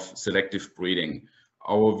 years of selective breeding.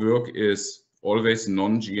 Our work is always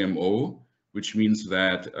non-GMO, which means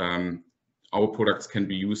that our products can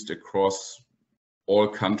be used across all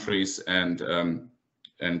countries and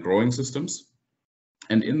growing systems.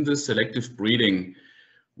 And in this selective breeding,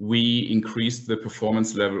 we increased the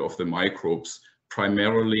performance level of the microbes,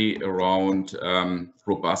 primarily around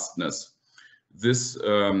robustness. This,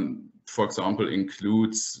 for example,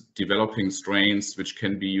 includes developing strains which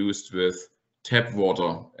can be used with tap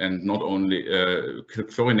water and not only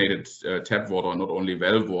chlorinated tap water, not only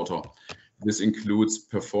well water. This includes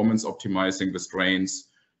performance optimizing the strains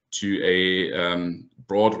to a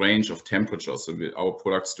broad range of temperatures. So our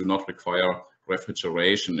products do not require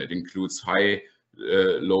refrigeration. It includes high,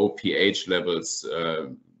 low pH levels,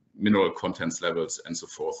 mineral contents levels, and so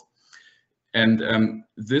forth. And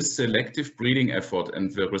this selective breeding effort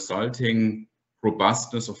and the resulting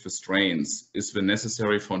robustness of the strains is the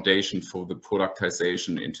necessary foundation for the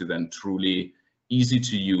productization into then truly easy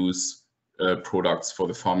to use products for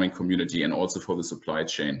the farming community and also for the supply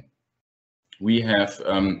chain. We have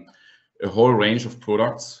a whole range of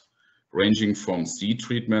products ranging from seed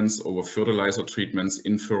treatments over fertilizer treatments,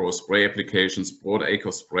 in-furrow spray applications, broad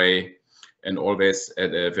acre spray, and always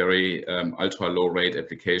at a very ultra low rate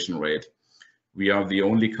application rate. We are the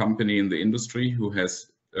only company in the industry who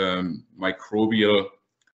has microbial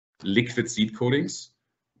liquid seed coatings,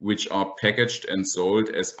 which are packaged and sold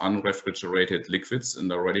as unrefrigerated liquids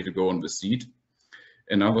and are ready to go on the seed.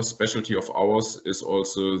 Another specialty of ours is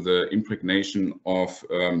also the impregnation of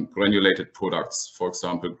granulated products, for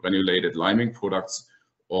example, granulated liming products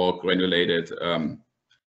or granulated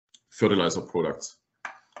fertilizer products.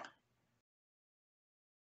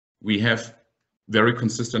 We have very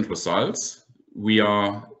consistent results. We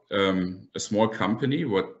are a small company,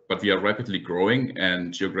 but we are rapidly growing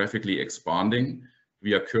and geographically expanding.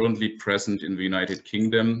 We are currently present in the United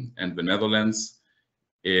Kingdom and the Netherlands,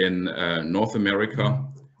 in North America,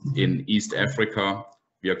 in East Africa.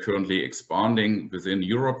 We are currently expanding within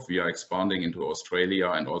Europe. We are expanding into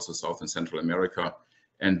Australia and also South and Central America.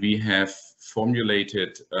 And we have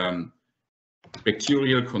formulated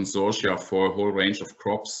bacterial consortia for a whole range of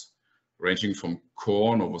crops, ranging from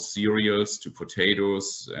corn over cereals to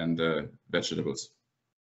potatoes and vegetables.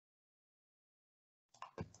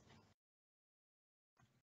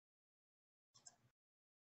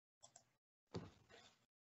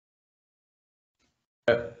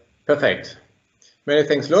 Perfect. Many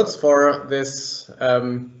thanks, Lutz, for this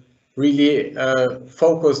really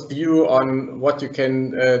focused view on what you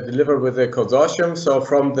can deliver with the consortium. So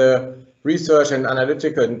from the research and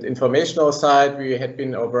analytical and informational side, we had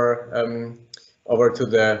been over over to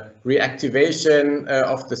the reactivation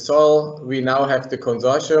of the soil, we now have the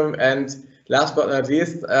consortium. And last but not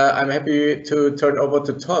least, I'm happy to turn over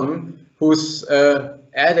to Tom, who's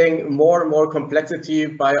adding more and more complexity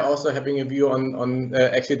by also having a view on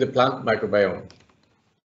actually the plant microbiome.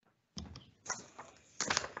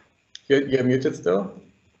 You're muted still?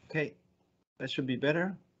 Okay, that should be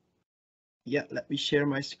better. Yeah, let me share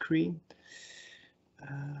my screen.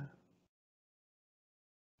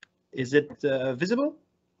 Is it visible?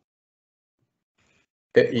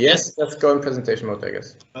 Yes, let's go in presentation mode, I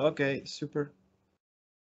guess. Okay, super.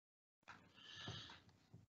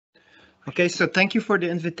 Okay, so thank you for the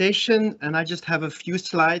invitation, and I just have a few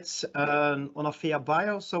slides on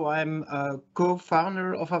Aphea.Bio. So I'm a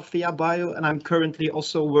co-founder of Aphea.Bio, and I'm currently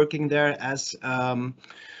also working there as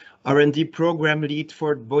R&D program lead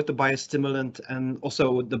for both the biostimulant and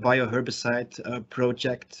also the bioherbicide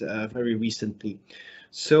project very recently.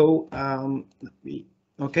 So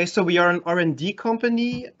okay, so we are an R&D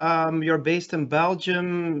company. We are based in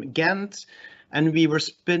Belgium, Ghent. And we were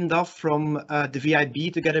spinned off from the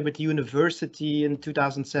VIB together with the university in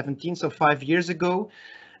 2017, so 5 years ago.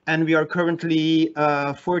 And we are currently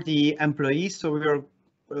 40 employees, so we are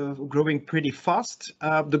growing pretty fast.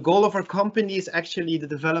 The goal of our company is actually the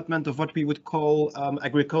development of what we would call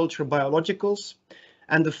agricultural biologicals.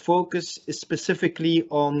 And the focus is specifically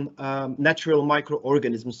on natural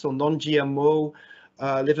microorganisms, so non-GMO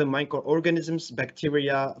living microorganisms,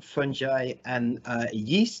 bacteria, fungi, and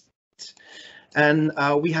yeast. And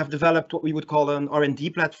we have developed what we would call an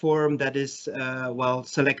R&D platform that is, well,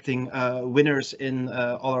 selecting winners in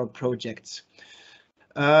all our projects.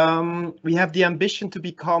 We have the ambition to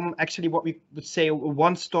become actually what we would say a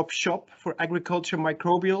one-stop shop for agriculture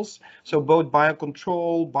microbials. So both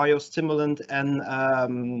biocontrol, biostimulant,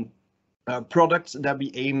 and products that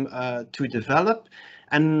we aim to develop.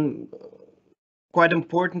 And quite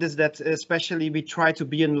important is that especially we try to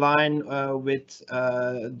be in line with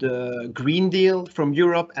the Green Deal from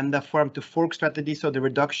Europe and the farm to fork strategy, so the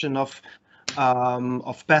reduction of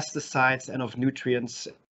pesticides and of nutrients,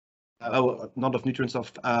 not of nutrients,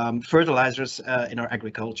 of fertilizers in our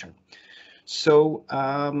agriculture. So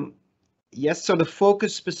yes, so the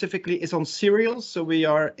focus specifically is on cereals. So we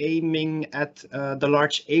are aiming at the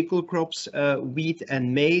large acle crops, wheat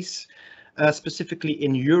and maize. Specifically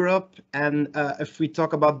in Europe, and if we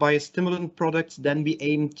talk about biostimulant products, then we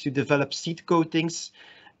aim to develop seed coatings,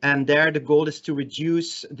 and there the goal is to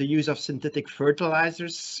reduce the use of synthetic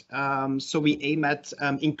fertilizers. So we aim at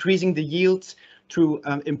increasing the yield through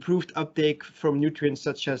improved uptake from nutrients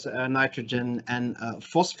such as nitrogen and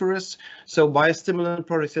phosphorus. So biostimulant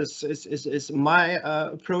products is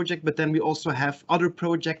my project, but then we also have other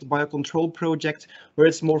projects, biocontrol project, where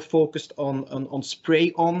it's more focused on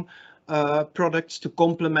spray-on products to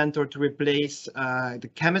complement or to replace the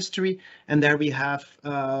chemistry. And there we have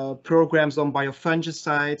programs on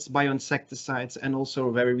biofungicides, bioinsecticides, and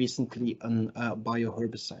also very recently on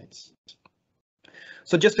bioherbicides.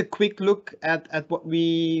 So just a quick look at what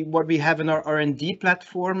we have in our R&D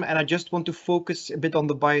platform, and I just want to focus a bit on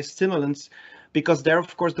the biostimulants, because there,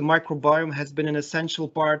 of course, the microbiome has been an essential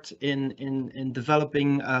part in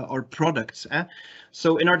developing our products.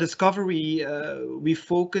 So in our discovery, we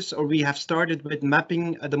focus, or we have started with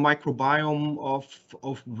mapping the microbiome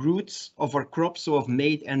of roots of our crops, so of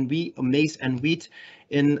maize and wheat,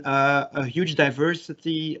 in a huge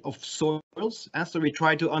diversity of soils. And so we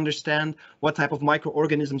try to understand what type of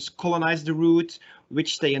microorganisms colonize the root,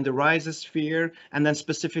 which stay in the rhizosphere, and then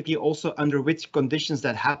specifically also under which conditions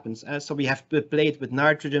that happens. So we have played with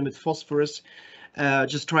nitrogen, with phosphorus,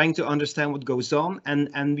 just trying to understand what goes on.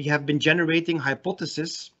 And we have been generating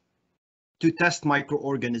hypotheses to test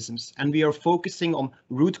microorganisms. And we are focusing on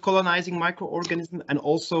root colonizing microorganisms and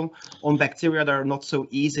also on bacteria that are not so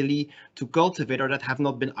easily to cultivate or that have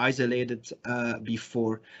not been isolated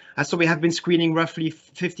before. And so we have been screening roughly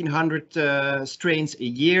 1,500 strains a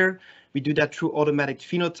year. We do that through automatic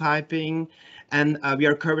phenotyping, and we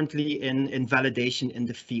are currently in validation in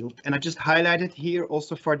the field. And I just highlighted here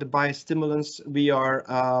also for the biostimulants, we are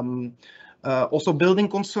also building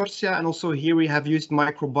consortia, and also here we have used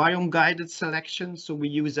microbiome guided selection. So we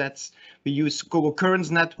use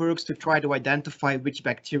co-occurrence networks to try to identify which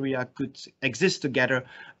bacteria could exist together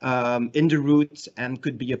in the roots and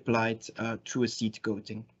could be applied through a seed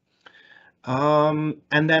coating. And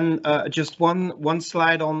then just one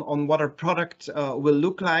slide on what our product will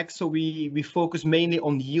look like. So we focus mainly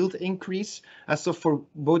on yield increase. So for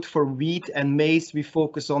both for wheat and maize, we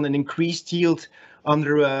focus on an increased yield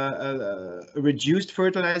under a reduced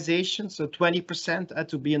fertilization, so 20%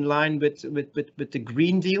 to be in line with the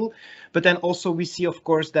Green Deal. But then also we see, of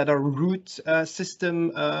course, that our root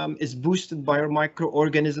system is boosted by our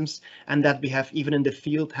microorganisms, and that we have, even in the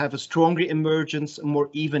field, have a stronger emergence, a more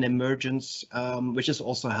even emergence, which is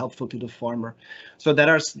also helpful to the farmer. So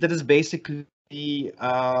that is basically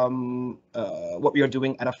what we are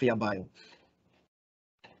doing at Aphea.Bio.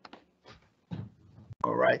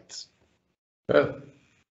 All right.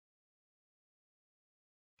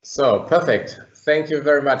 So perfect. Thank you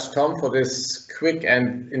very much, Tom, for this quick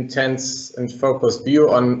and intense and focused view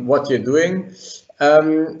on what you're doing.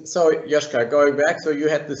 So Joska, going back, so you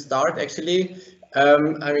had the start actually.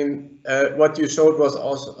 I mean, what you showed was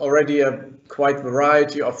also already a quite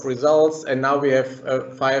variety of results, and now we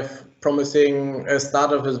have 5 promising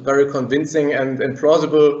startups with very convincing and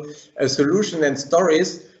plausible solution and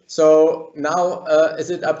stories. So now is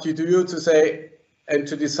it up to you to say and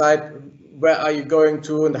to decide where are you going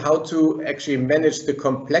to and how to actually manage the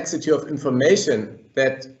complexity of information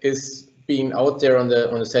that is being out there on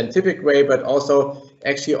the scientific way, but also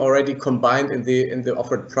actually already combined in the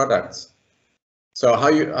offered products. So how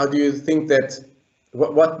do you think that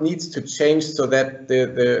what needs to change so that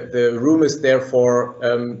the room is there for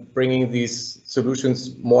bringing these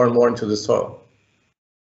solutions more and more into the soil?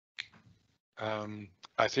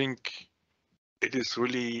 I think it is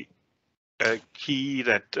really key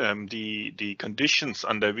that the conditions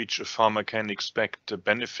under which a farmer can expect the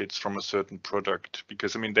benefits from a certain product,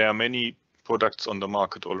 because I mean there are many products on the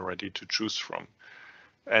market already to choose from,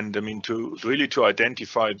 and I mean to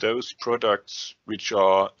identify those products which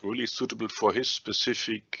are really suitable for his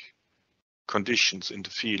specific conditions in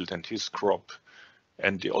the field and his crop,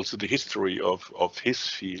 and also the history of his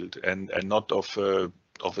field and not of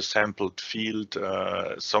a sampled field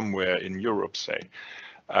somewhere in Europe, say.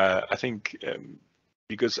 I think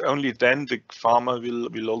because only then the farmer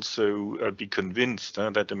will also be convinced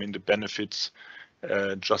that I mean the benefits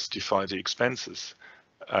justify the expenses.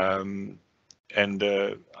 And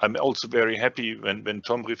I'm also very happy when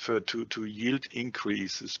Tom referred to yield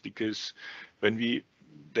increases, because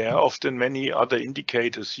there are often many other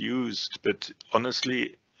indicators used, but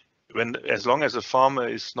honestly, as long as a farmer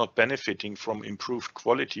is not benefiting from improved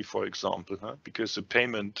quality, for example, because the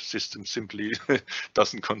payment system simply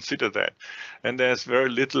doesn't consider that, and there's very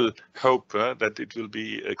little hope that it will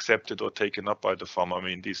be accepted or taken up by the farmer. I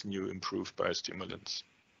mean, these new improved biostimulants.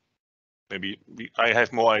 Maybe I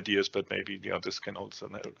have more ideas, but maybe the others can also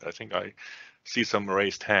know. I think I see some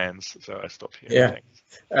raised hands, so I stop here.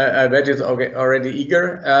 Yeah, I bet it's already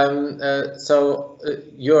eager. So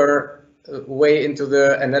your way into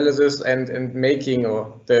the analysis and making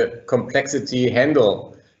or the complexity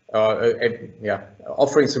handle,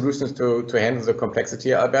 offering solutions to handle the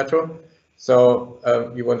complexity, Alberto. So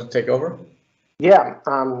you want to take over? Yeah,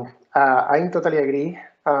 I totally agree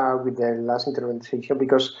with the last intervention,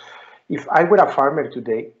 because if I were a farmer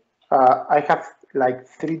today, I have like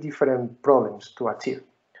 3 different problems to achieve.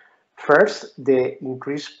 First, the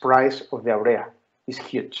increased price of the urea is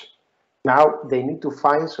huge. Now they need to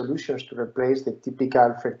find solutions to replace the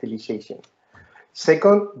typical fertilization.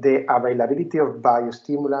 Second, the availability of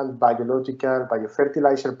biostimulant, biological,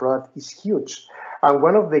 biofertilizer product is huge. And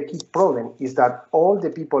one of the key problems is that all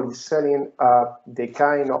the people is selling the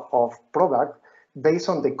kind of product based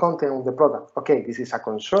on the content of the product. Okay, this is a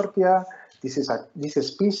consortia, this is a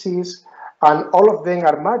species, and all of them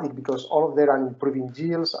are magic because all of them are improving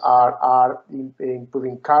yields, are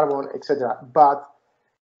improving carbon, etc. But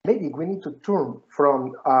maybe we need to turn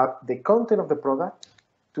from the content of the product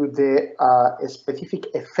to the specific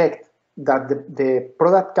effect that the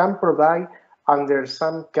product can provide under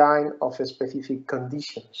some kind of specific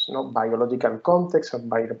conditions, biological context or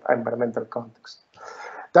environmental context.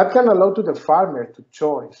 That can allow to the farmer to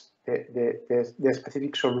choose the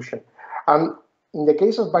specific solution. And in the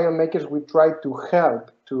case of BiomeMakers, we try to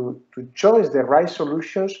help to choose the right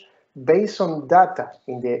solutions based on data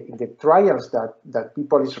in the trials that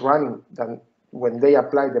people is running when they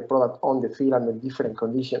apply the product on the field under different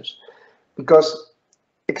conditions. Because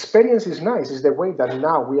experience is nice, is the way that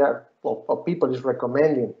now we are, or people is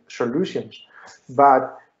recommending solutions,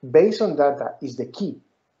 but based on data is the key.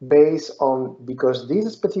 Because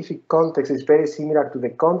this specific context is very similar to the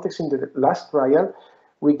context in the last trial,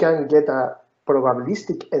 we can get a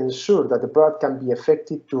probabilistic ensure that the product can be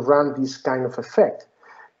effective to run this kind of effect.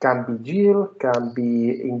 Can be yield, can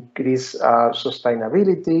be increased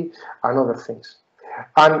sustainability, and other things.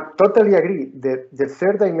 And totally agree that the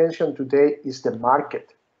third dimension today is the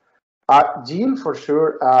market. Yield for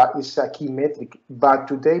sure is a key metric, but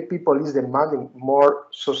today people is demanding more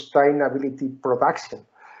sustainability production.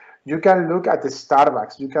 You can look at the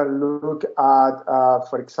Starbucks, you can look at,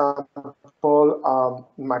 for example,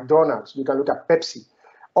 McDonald's, you can look at Pepsi.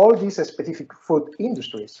 All these specific food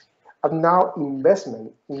industries are now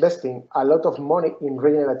investing a lot of money in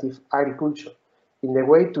regenerative agriculture, in the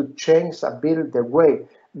way to change and build the way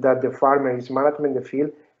that the farmer is managing the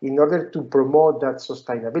field in order to promote that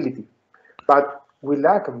sustainability. But we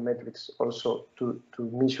lack metrics also to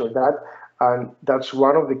measure that, and that's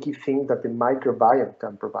one of the key things that the microbiome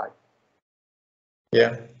can provide.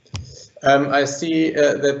 Yeah, I see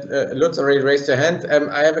that Lutz already raised your hand.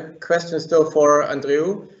 I have a question still for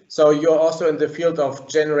Andreu. So you're also in the field of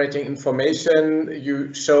generating information.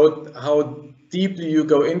 You showed how deeply you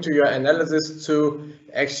go into your analysis to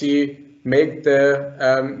actually make the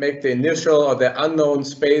initial or the unknown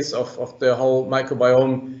space of the whole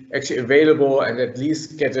microbiome actually available, and at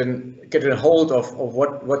least get a hold of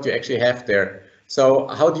what you actually have there. So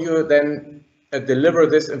how do you then deliver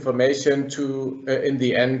this information to in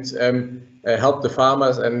the end help the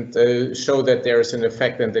farmers and show that there is an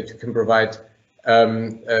effect and that you can provide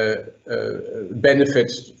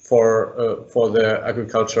benefits for the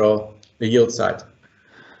agricultural yield side?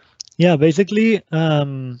 Yeah, basically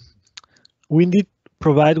we need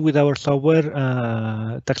provide with our software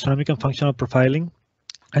taxonomic and functional profiling,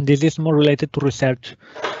 and this is more related to research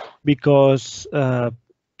because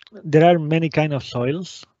there are many kind of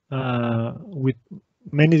soils with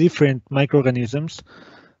many different microorganisms.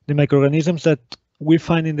 The microorganisms that we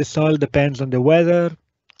find in the soil depends on the weather,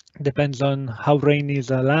 depends on how rainy is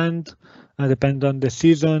the land, depends on the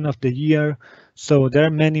season of the year. So there are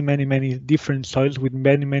many different soils with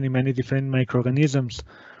many different microorganisms,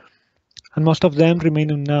 and most of them remain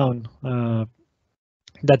unknown.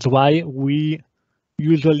 That's why we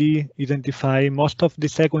usually identify most of the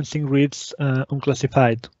sequencing reads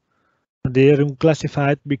unclassified. They are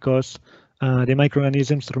unclassified because the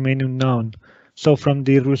microorganisms remain unknown. So from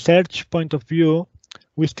the research point of view,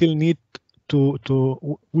 we still need to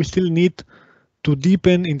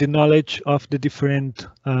deepen in the knowledge of the different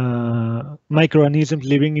microorganisms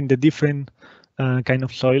living in the different kind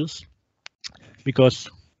of soils, because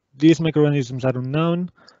these microorganisms are unknown.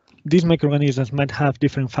 These microorganisms might have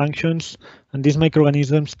different functions, and these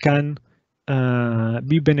microorganisms can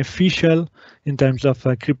be beneficial in terms of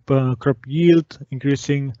crop yield,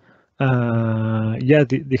 increasing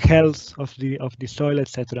the health of the soil,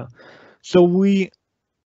 etc. So we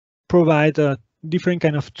provide different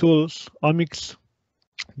kind of tools. Omics,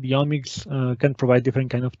 Biomics can provide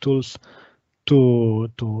different kind of tools to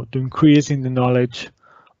increase in the knowledge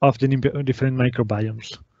of the different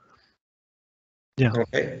microbiomes. Yeah.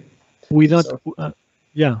 Okay. With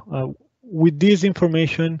this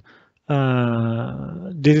information,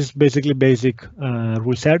 this is basically basic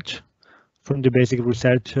research. From the basic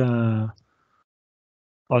research,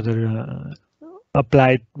 other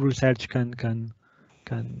applied research can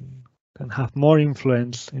have more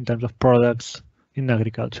influence in terms of products in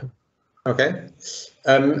agriculture. Okay.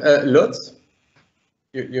 Lutz,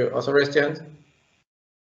 you also raised your hand,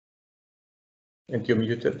 and you're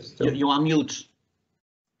muted still. You are mute.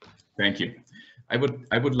 Thank you. I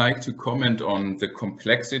would like to comment on the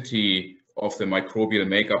complexity of the microbial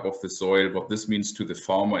makeup of the soil, what this means to the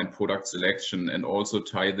farmer in product selection, and also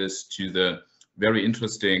tie this to the very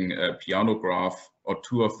interesting piano graph, or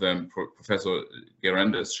two of them, Professor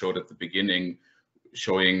Gerendas showed at the beginning,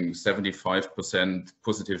 showing 75%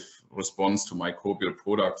 positive response to microbial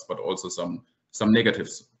products, but also some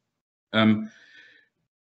negatives.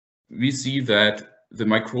 We see that the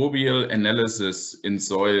microbial analysis in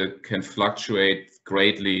soil can fluctuate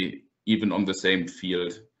greatly, even on the same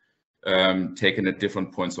field, taken at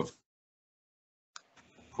different points of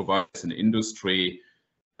provides an industry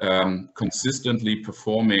consistently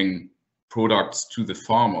performing products to the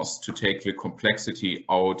farmers to take the complexity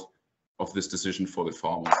out of this decision for the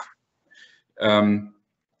farmers.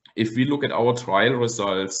 If we look at our trial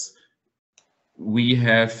results, we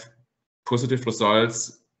have positive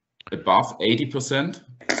results above 80%.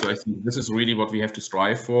 So I think this is really what we have to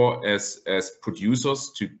strive for as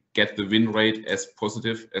producers, to get the win rate as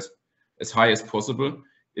positive, as high as possible.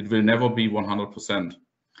 It will never be 100%.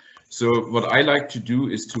 So what I like to do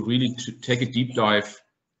is to really take a deep dive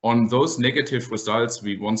on those negative results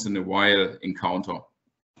we once in a while encounter,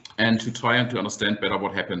 and to try and to understand better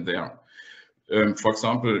what happened there. For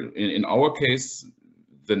example, in our case,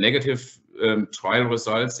 the negative trial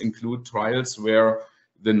results include trials where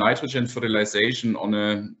the nitrogen fertilization on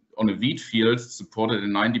a wheat field supported a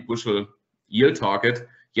 90 bushel yield target,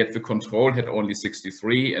 yet the control had only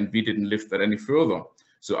 63 and we didn't lift that any further.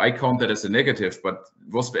 So I count that as a negative, but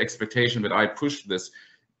it was the expectation that I pushed this.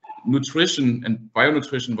 Nutrition and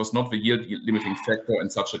bionutrition was not the yield limiting factor in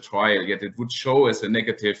such a trial, yet it would show as a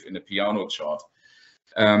negative in a piano chart.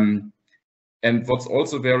 And what's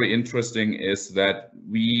also very interesting is that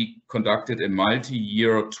we conducted a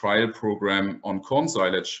multi-year trial program on corn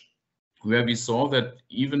silage, where we saw that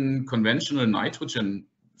even conventional nitrogen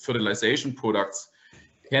fertilization products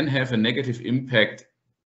can have a negative impact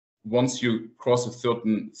once you cross a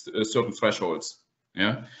certain thresholds.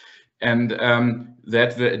 Yeah. And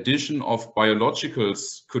that the addition of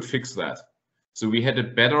biologicals could fix that. So we had a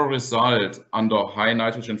better result under high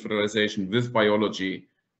nitrogen fertilization with biology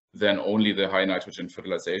than only the high nitrogen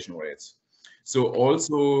fertilization rates. So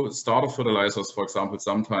also starter fertilizers, for example,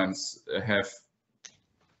 sometimes have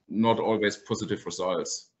not always positive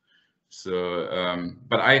results. So,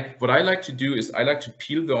 but what I like to do is I like to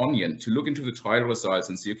peel the onion, to look into the trial results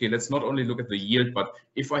and see, okay, let's not only look at the yield, but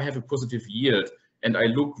if I have a positive yield and I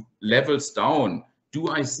look levels down, do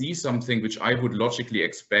I see something which I would logically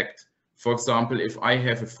expect? For example, if I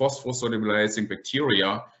have a phosphorus solubilizing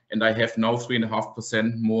bacteria and I have now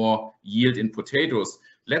 3.5% more yield in potatoes,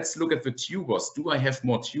 let's look at the tubers. Do I have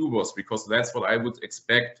more tubers? Because that's what I would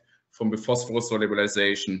expect from the phosphorus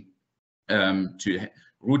solubilization to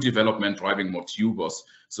root development driving more tubers.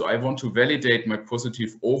 So I want to validate my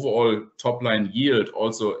positive overall top line yield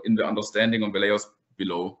also in the understanding on the layers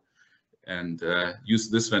below, and use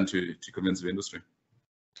this then to convince the industry.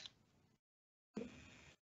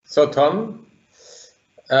 So Tom,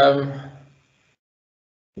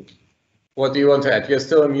 what do you want to add? You're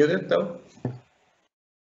still unmuted though?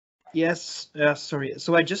 Yes, sorry.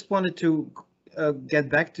 So I just wanted to get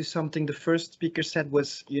back to something the first speaker said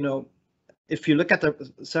was, you know, if you look at the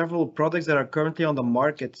several products that are currently on the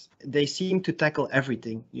market, they seem to tackle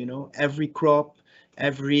everything, you know, every crop,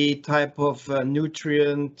 every type of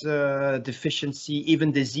nutrient deficiency,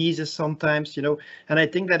 even diseases sometimes, you know, and I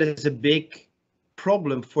think that is a big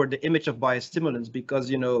problem for the image of biostimulants, because,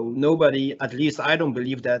 you know, nobody, at least I don't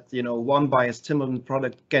believe that, you know, one biostimulant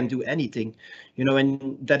product can do anything, you know,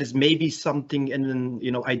 and that is maybe something in an,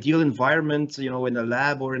 you know, ideal environment, you know, in a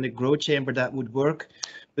lab or in a grow chamber that would work.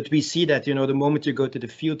 But we see that, you know, the moment you go to the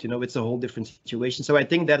field, you know, it's a whole different situation. So I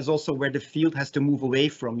think that is also where the field has to move away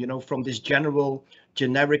from, you know, from this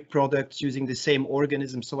generic products using the same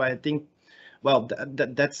organism. So I think, well,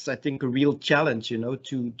 that's, I think, a real challenge, you know,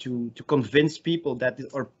 to convince people that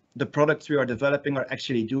the products we are developing are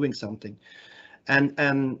actually doing something.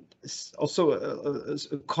 And also a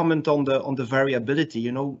comment on the variability,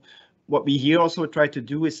 you know. What we here also try to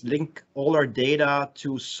do is link all our data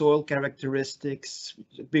to soil characteristics,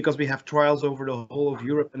 because we have trials over the whole of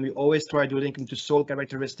Europe, and we always try to link them to soil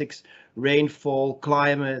characteristics, rainfall,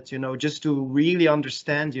 climate, you know, just to really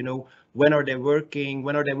understand, you know, when are they working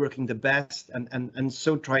the best, and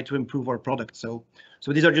so try to improve our product. So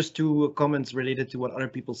these are just two comments related to what other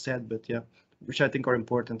people said, but yeah, which I think are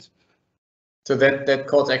important. So that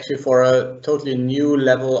calls actually for a totally new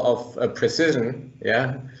level of precision,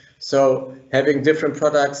 yeah. So having different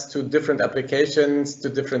products to different applications to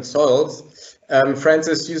different soils.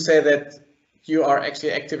 Francis, you say that you are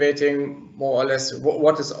actually activating more or less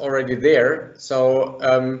what is already there. So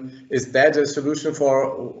is that a solution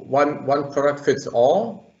for one product fits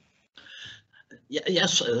all?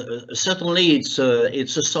 Yes, certainly it's a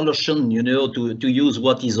solution, you know, to use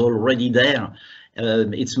what is already there.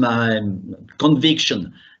 It's my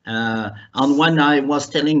conviction. And when I was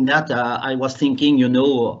telling that, I was thinking, you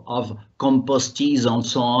know, of composties and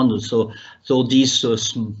so on. So this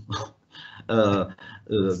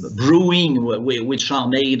brewing which are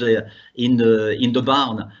made in the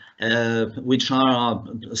barn, which are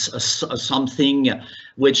something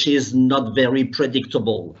which is not very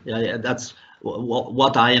predictable. That's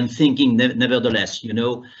what I am thinking. Nevertheless, you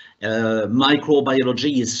know.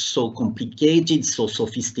 Microbiology is so complicated, so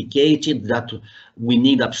sophisticated that we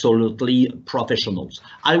need absolutely professionals.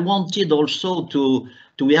 I wanted also to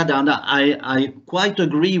add, and I quite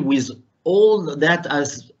agree with all that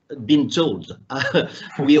has been told.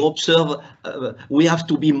 We observe, we have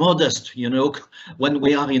to be modest, you know, when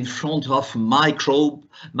we are in front of microbes,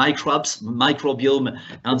 microbiome,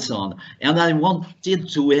 and so on. And I wanted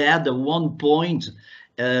to add one point.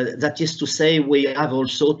 That is to say, we have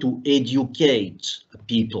also to educate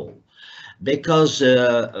people, because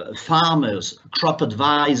farmers, crop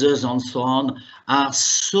advisors, and so on are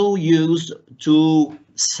so used to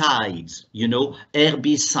sides, you know,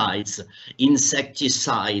 herbicides,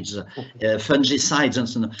 insecticides, fungicides, and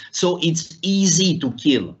so on. So it's easy to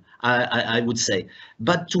kill. I would say.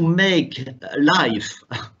 But to make life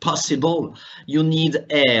possible, you need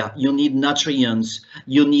air, you need nutrients,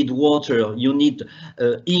 you need water, you need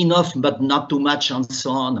enough but not too much, and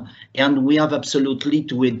so on. And we have absolutely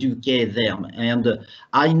to educate them. And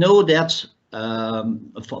I know that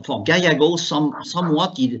for Gaiago,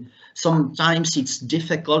 sometimes it's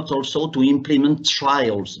difficult also to implement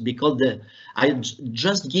trials, because I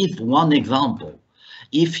just give one example.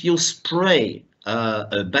 If you spray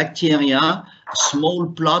a bacteria, small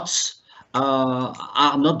plots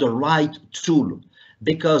are not the right tool,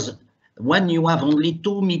 because when you have only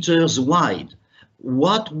 2 meters wide,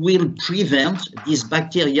 what will prevent this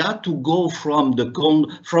bacteria to go from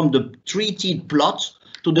the treated plot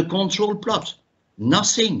to the control plot?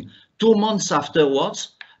 Nothing. 2 months afterwards,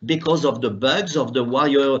 because of the bugs, of the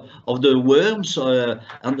wire, of the worms,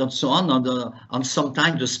 and so on, and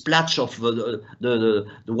sometimes the splash of the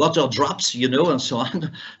water drops, you know, and so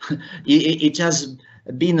on. It has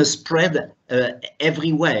been spread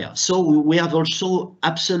everywhere. So we have also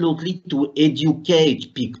absolutely to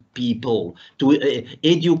educate people, to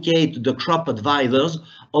educate the crop advisors.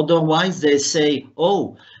 Otherwise, they say,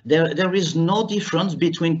 oh, there is no difference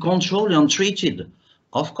between control and treated.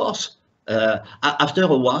 Of course. After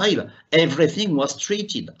a while, everything was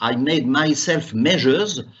treated. I made myself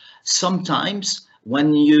measures. Sometimes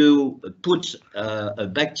when you put a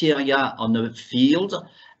bacteria on a field,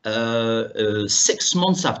 6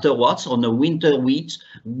 months afterwards, on a winter wheat,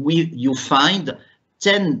 you find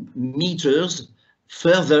 10 meters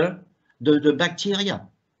further the bacteria.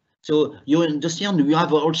 So you understand, you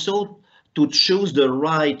have also to choose the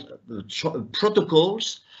right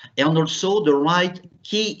protocols and also the right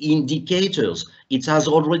key indicators. It has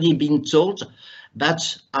already been taught,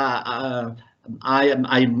 but I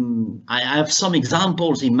have some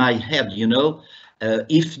examples in my head. You know,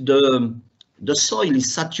 if the soil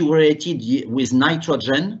is saturated with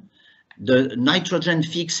nitrogen, the nitrogen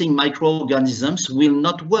fixing microorganisms will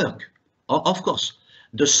not work. Of course,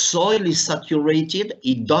 the soil is saturated,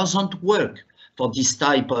 it doesn't work for this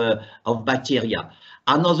type of bacteria.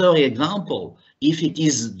 Another example, if it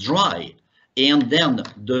is dry and then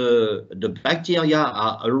the bacteria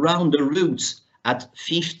are around the roots at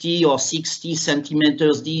 50 or 60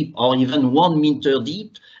 centimeters deep or even 1 meter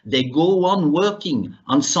deep, they go on working.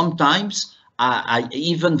 And sometimes I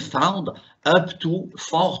even found up to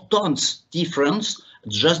 4 tons difference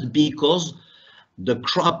just because the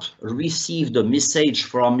crop received a message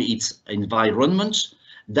from its environment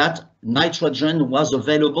that nitrogen was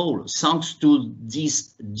available thanks to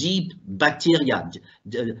these deep bacteria,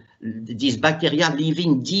 these bacteria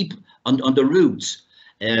living deep on the roots.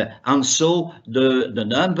 And so the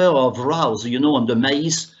number of rows, you know, on the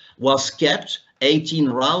maize was kept, 18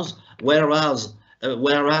 rows, whereas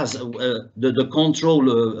the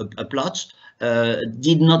control plot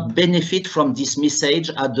did not benefit from this message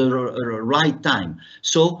at the right time.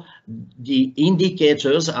 So the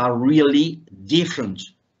indicators are really different.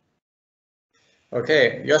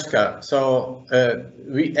 Okay, Joska, so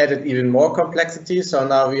we added even more complexity. So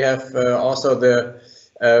now we have also the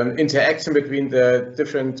interaction between the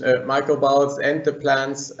different microbiomes and the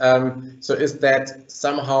plants. So is that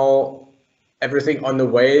somehow everything on the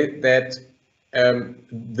way that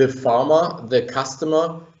the farmer, the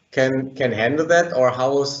customer, can handle that, or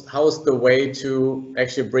how is the way to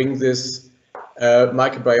actually bring this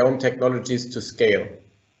microbiome technologies to scale?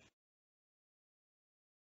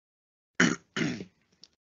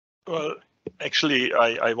 Well, actually,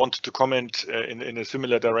 I wanted to comment in a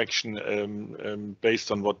similar direction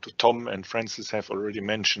based on what Tom and Francis have already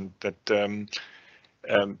mentioned, that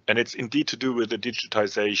and it's indeed to do with the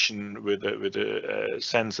digitization, with the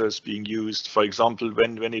sensors being used. For example,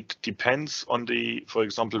 when it depends on the, for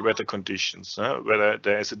example, weather conditions, whether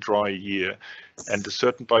there is a dry year, and a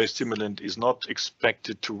certain biostimulant is not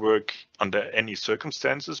expected to work under any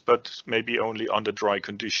circumstances, but maybe only under dry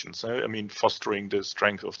conditions. I mean, fostering the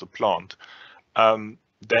strength of the plant.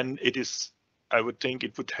 Then it is, I would think,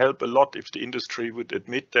 it would help a lot if the industry would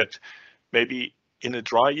admit that maybe in a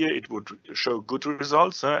dry year it would show good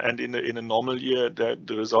results, and in a normal year the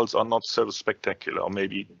results are not so spectacular, or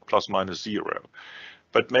maybe plus minus 0.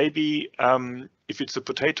 But maybe if it's a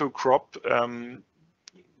potato crop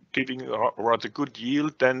giving a rather good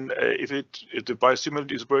yield, then if the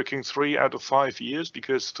biostimulant is working 3 out of 5 years,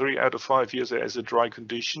 because 3 out of 5 years there is a dry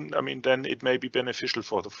condition, I mean, then it may be beneficial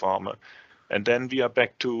for the farmer. And then we are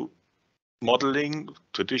back to modeling,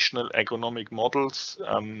 traditional agronomic models,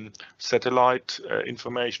 satellite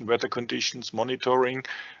information, weather conditions, monitoring,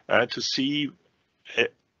 to see,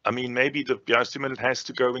 I mean, maybe the biostimulant has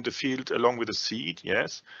to go in the field along with the seed,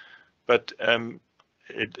 yes, but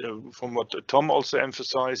from what Tom also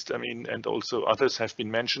emphasized, I mean, and also others have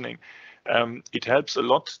been mentioning, it helps a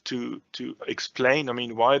lot to explain, I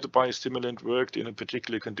mean, why the biostimulant worked in a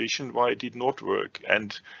particular condition, why it did not work,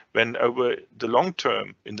 and when over the long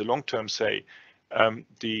term, say,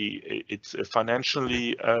 it's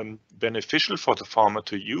financially beneficial for the farmer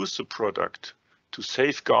to use the product to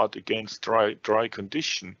safeguard against dry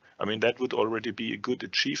condition. I mean, that would already be a good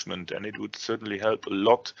achievement, and it would certainly help a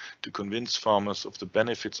lot to convince farmers of the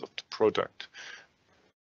benefits of the product.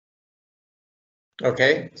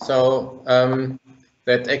 Okay, so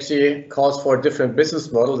that actually calls for a different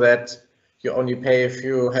business model, that you only pay if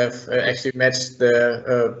you have actually matched the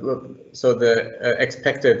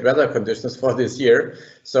expected weather conditions for this year.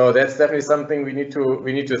 So that's definitely something we need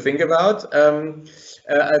to think about.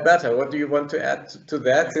 Alberto, what do you want to add to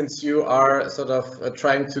that, since you are sort of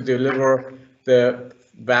trying to deliver the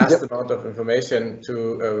vast amount of information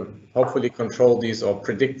to hopefully control these or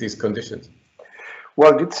predict these conditions?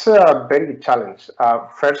 Well, it's a very big challenge.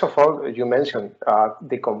 First of all, you mentioned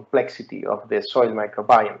the complexity of the soil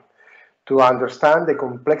microbiome. To understand the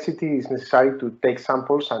complexity, it's necessary to take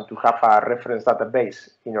samples and to have a reference database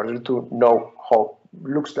in order to know how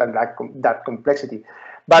looks like that complexity.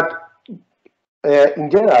 But in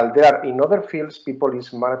general, there are in other fields, people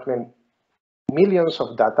is managing millions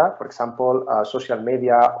of data, for example, social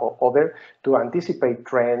media or other, to anticipate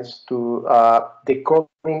trends, to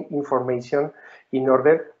decoding information in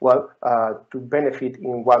order, to benefit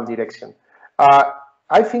in one direction.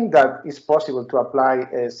 I think that it's possible to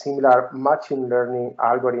apply similar machine learning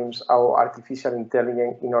algorithms or artificial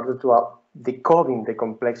intelligence in order to decoding the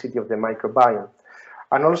complexity of the microbiome.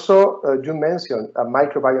 And also, you mentioned a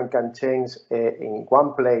microbiome can change in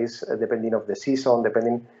one place depending on the season,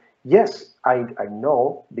 depending. Yes, I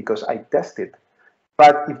know because I tested.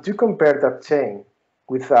 But if you compare that chain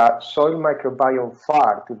with a soil microbiome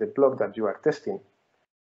far to the block that you are testing,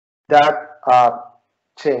 that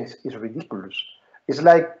change is ridiculous. It's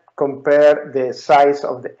like compare the size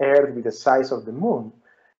of the Earth with the size of the Moon.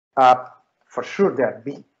 For sure, they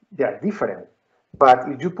are different. But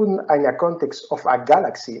if you put in a context of a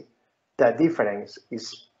galaxy, the difference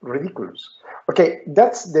is ridiculous. Okay,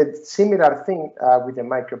 that's the similar thing with the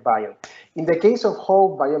microbiome. In the case of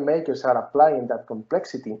how BiomeMakers are applying that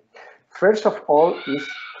complexity, first of all is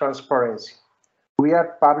transparency. We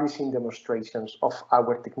are publishing demonstrations of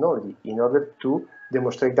our technology in order to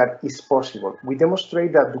demonstrate that it's possible. We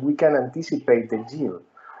demonstrate that we can anticipate the yield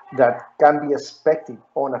that can be expected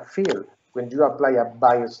on a field when you apply a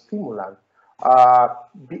biostimulant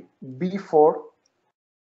before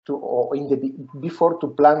to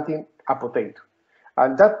planting a potato.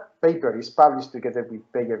 And that paper is published together with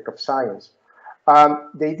Bayer of Science.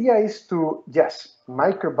 The idea is to, yes,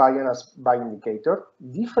 microbiome as bioindicator,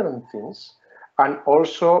 different things, and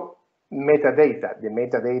also metadata. The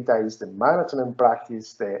metadata is the management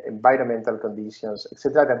practice, the environmental conditions,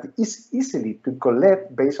 etc., that is easily to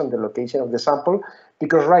collect based on the location of the sample,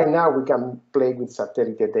 because right now we can play with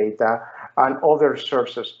satellite data and other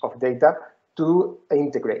sources of data to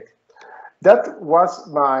integrate. That was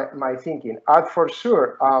my thinking. And for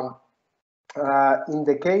sure, in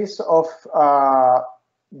the case of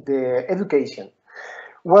the education,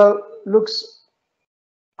 well, looks,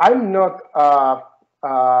 I'm not,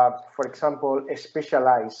 for example,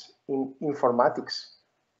 specialized in informatics,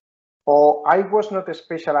 or I was not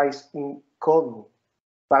specialized in coding,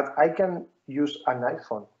 but I can use an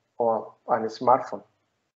iPhone or a smartphone,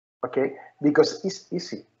 okay? Because it's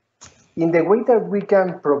easy. In the way that we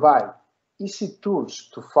can provide easy tools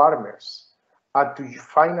to farmers and to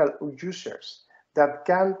final users that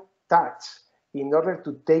can touch in order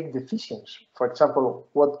to take decisions, for example,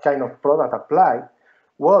 what kind of product apply,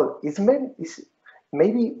 well,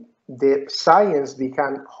 maybe the science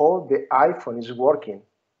behind how the iPhone is working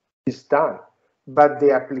is done, but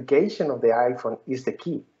the application of the iPhone is the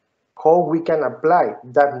key. How we can apply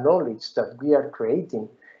that knowledge that we are creating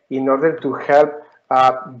in order to help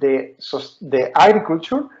the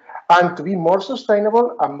agriculture and to be more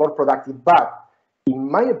sustainable and more productive. But in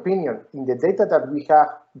my opinion, in the data that we have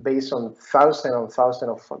based on thousands and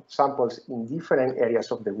thousands of samples in different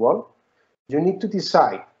areas of the world, you need to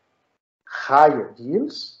decide higher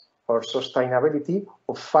yields or sustainability,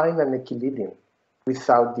 or find an equilibrium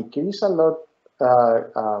without decrease a lot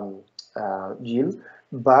yield,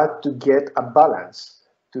 but to get a balance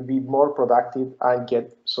to be more productive and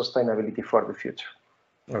get sustainability for the future.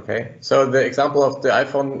 Okay, so the example of the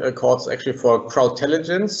iPhone calls actually for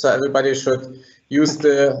crowdintelligence. So everybody should use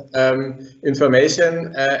the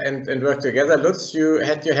information and work together. Lutz, you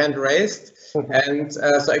had your hand raised, and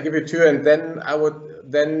so I give you two, and then I would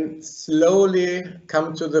then slowly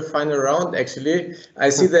come to the final round. Actually, I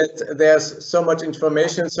see that there's so much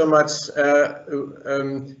information, so much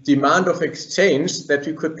demand of exchange that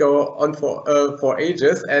we could go on for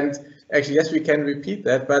ages. And actually, yes, we can repeat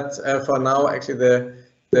that. But for now, actually,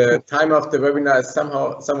 the time of the webinar is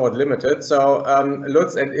somewhat limited. So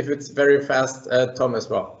Lutz, and if it's very fast, Tom as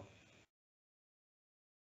well.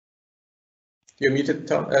 You're muted,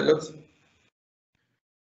 Tom. Lutz.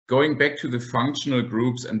 Going back to the functional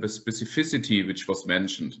groups and the specificity which was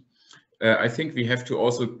mentioned, I think we have to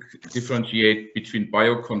also differentiate between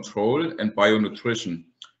biocontrol and bionutrition,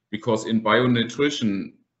 because in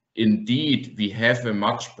bionutrition, indeed, we have a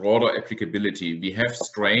much broader applicability. We have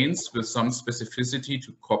strains with some specificity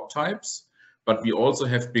to crop types, but we also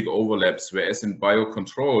have big overlaps, whereas in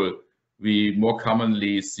biocontrol, we more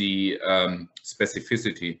commonly see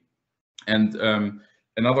specificity. And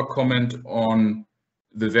another comment on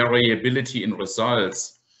the variability in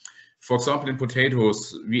results. For example, in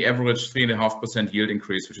potatoes, we average 3.5% yield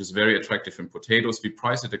increase, which is very attractive in potatoes. We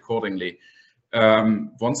price it accordingly.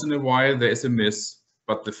 Once in a while, there is a miss,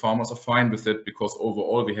 but the farmers are fine with it because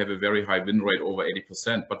overall we have a very high win rate, over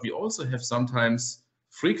 80%. But we also have sometimes,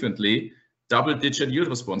 frequently, double-digit yield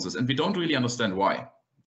responses, and we don't really understand why.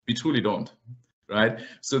 We truly don't, right?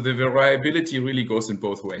 So the variability really goes in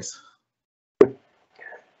both ways.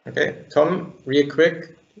 Okay, Tom, real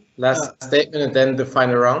quick, last statement and then the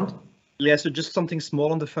final round. Yeah, so just something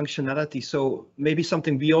small on the functionality. So maybe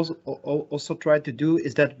something we also try to do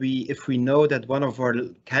is that if we know that one of our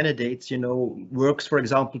candidates, works, for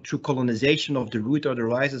example, through colonization of the root or the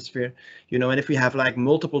rhizosphere, and if we have like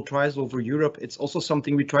multiple trials over Europe, it's also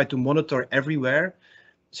something we try to monitor everywhere.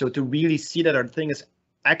 So to really see that our thing is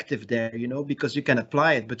active there, because you can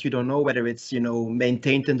apply it, but you don't know whether it's,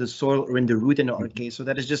 maintained in the soil or in the root in our case. So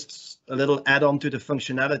that is just a little add-on to the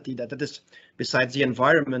functionality that is, besides the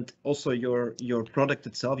environment, also your product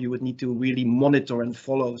itself, you would need to really monitor and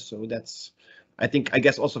follow. So that's, I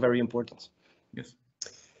guess also very important. Yes.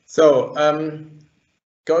 So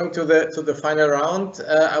going to the final round,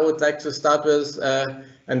 I would like to start with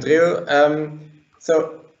Andreu.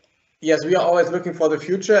 So yes, we are always looking for the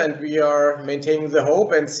future and we are maintaining the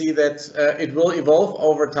hope and see that it will evolve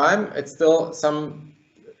over time. It's still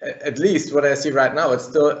at least what I see right now, it's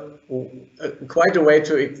still quite a way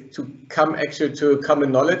to come actually to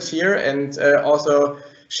common knowledge here and also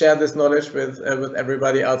share this knowledge with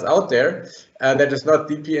everybody else out there that is not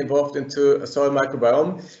deeply involved into a soil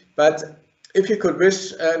microbiome. But if you could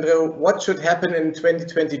wish, Andreu, what should happen in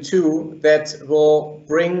 2022 that will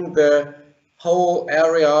bring the whole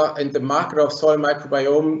area and the market of soil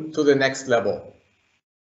microbiome to the next level?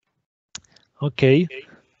 Okay.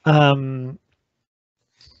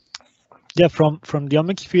 Yeah, from the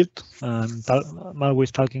omics field, I'm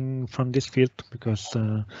always talking from this field because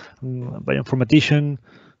I'm a bioinformatician,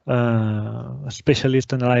 a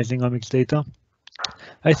specialist analyzing omics data.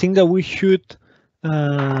 I think that we should,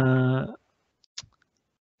 in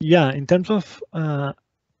terms of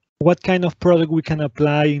what kind of product we can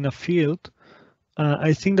apply in a field,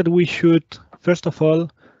 I think that we should, first of all,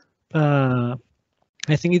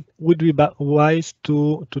 I think it would be wise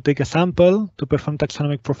to take a sample, to perform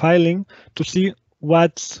taxonomic profiling, to see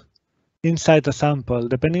what's inside the sample.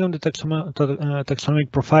 Depending on the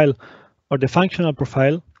taxonomic profile or the functional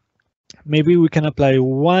profile, maybe we can apply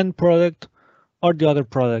one product or the other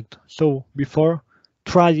product. So before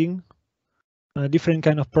trying different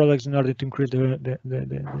kind of products in order to increase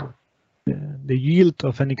the yield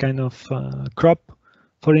of any kind of crop,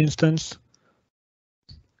 for instance,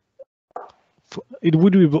 it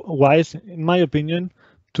would be wise, in my opinion,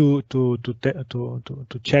 to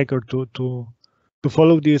check or to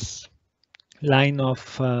follow this line of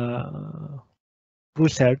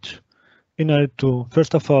research in order to,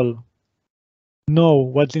 first of all, know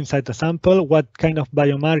what's inside the sample, what kind of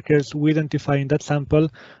biomarkers we identify in that sample,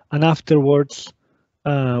 and afterwards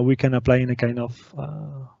we can apply in a kind of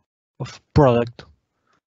product,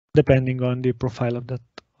 depending on the profile of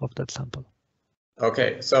that sample.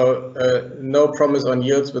 Okay, so no promise on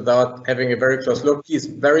yields without having a very close look. Please,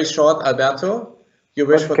 very short, Alberto, you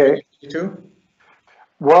wish for 2022?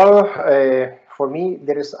 Well, for me,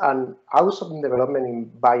 there is an awesome development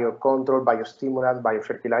in biocontrol, biostimulant,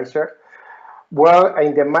 biofertilizer. Well,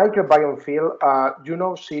 in the microbiome field,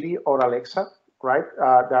 Siri or Alexa, right?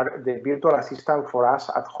 They're the virtual assistant for us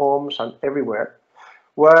at homes and everywhere.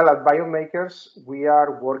 Well, at BiomeMakers, we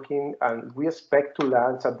are working and we expect to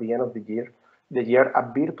launch at the end of the year a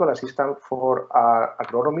virtual assistant for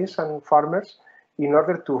agronomists and farmers in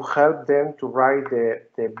order to help them to write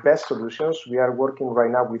the best solutions. We are working right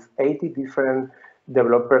now with 80 different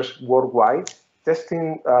developers worldwide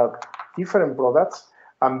testing different products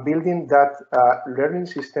and building that learning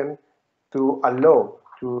system to allow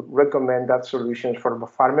to recommend that solutions for the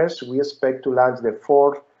farmers. We expect to launch the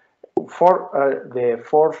four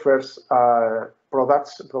first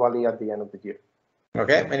products probably at the end of the year.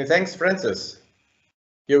 Okay, many thanks, Francis.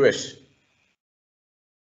 Your wish.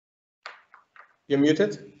 You're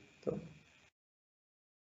muted.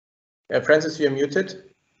 Francis, you're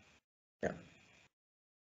muted. Yeah.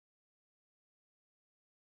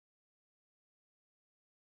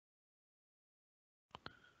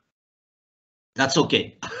 That's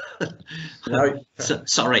okay. No.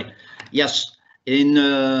 Sorry. Yes, in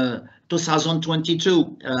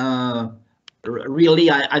 2022,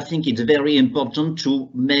 really, I think it's very important to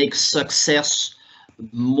make success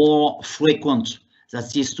more frequent.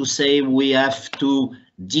 That is to say, we have to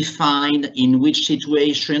define in which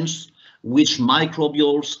situations, which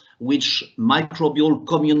microbials, which microbial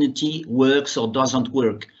community works or doesn't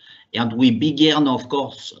work. And we began, of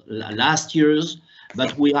course, last year's,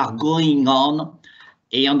 but we are going on,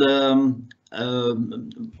 and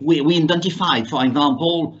we identified, for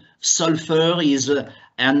example, sulfur is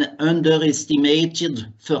an underestimated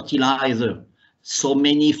fertilizer. So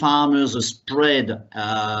many farmers spread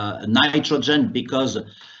nitrogen because,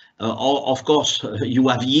 of course, you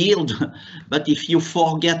have yield, but if you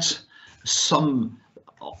forget some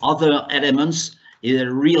other elements,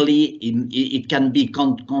 it can be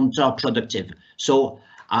counterproductive. So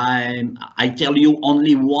I tell you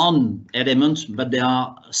only one element, but there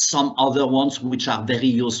are some other ones which are very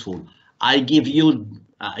useful. I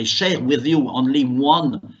share with you only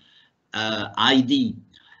one idea.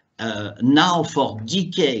 Now for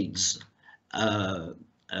decades,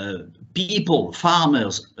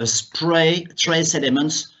 farmers spray trace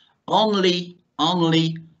elements only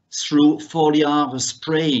through foliar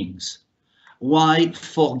sprayings, while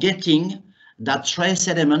forgetting that trace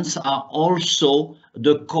elements are also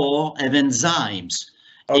the core of enzymes.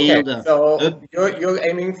 Okay, and, so you're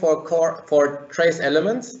aiming for trace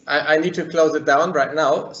elements. I need to close it down right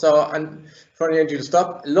now, so I'm trying you to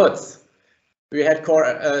stop. Lutz, we had core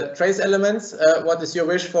trace elements. What is your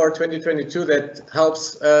wish for 2022 that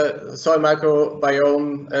helps soil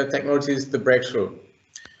microbiome technologies to break through?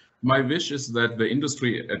 My wish is that the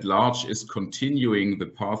industry at large is continuing the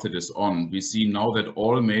path it is on. We see now that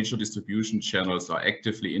all major distribution channels are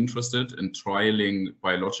actively interested in trialing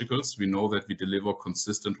biologicals. We know that we deliver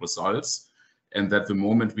consistent results, and that the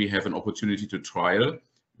moment we have an opportunity to trial,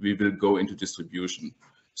 we will go into distribution.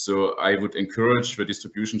 So I would encourage the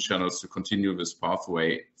distribution channels to continue this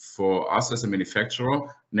pathway. For us as a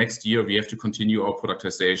manufacturer, next year we have to continue our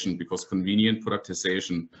productization, because convenient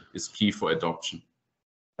productization is key for adoption.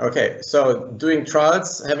 Okay, so doing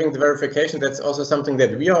trials, having the verification, that's also something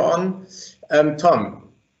that we are on. Tom.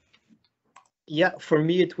 Yeah, for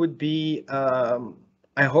me it would be,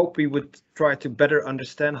 I hope we would try to better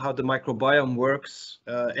understand how the microbiome works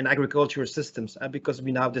in agricultural systems, because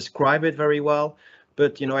we now describe it very well.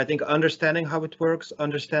 But, you know, I think understanding how it works,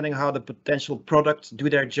 understanding how the potential products do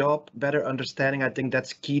their job, better understanding, I think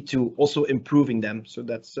that's key to also improving them. So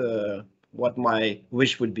that's what my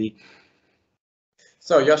wish would be.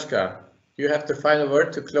 So, Joska, you have the final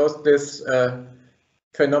word to close this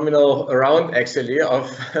phenomenal round, actually, of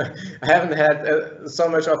I haven't had so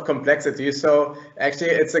much of complexity. So actually,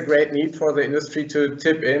 it's a great need for the industry to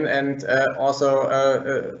tip in and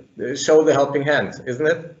also show the helping hand, isn't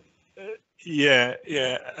it? Yeah.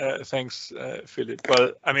 Thanks, Philip.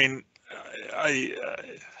 Well, I mean,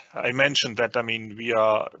 I mentioned that, I mean, we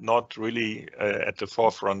are not really at the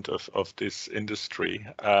forefront of this industry,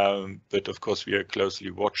 but of course we are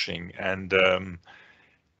closely watching. And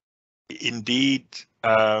indeed,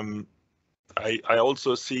 I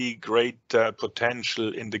also see great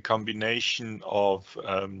potential in the combination of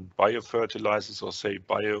biofertilizers, or say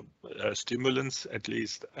biostimulants at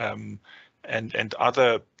least, and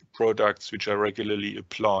other products which are regularly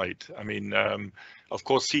applied. I mean, of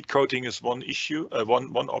course, seed coating is one issue,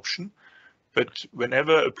 one option, but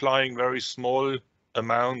whenever applying very small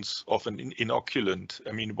amounts of an inoculant,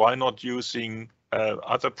 I mean, why not using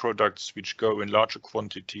other products which go in larger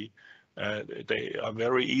quantity? They are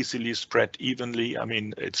very easily spread evenly. I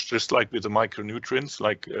mean, it's just like with the micronutrients,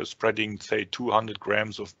 like spreading, say, 200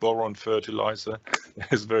 grams of boron fertilizer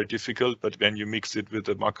is very difficult. But when you mix it with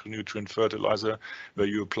a macronutrient fertilizer where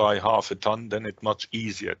you apply half a ton, then it's much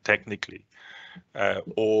easier technically.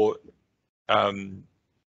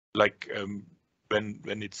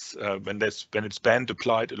 when it's band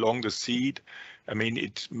applied along the seed, I mean,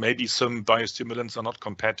 it maybe some biostimulants are not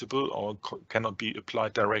compatible or cannot be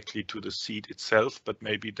applied directly to the seed itself, but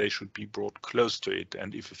maybe they should be brought close to it.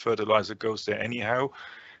 And if a fertilizer goes there anyhow,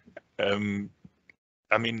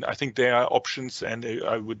 I mean, I think there are options, and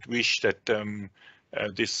I would wish that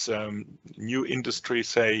this new industry,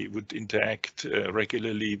 say, would interact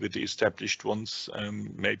regularly with the established ones.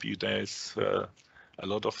 Maybe there's a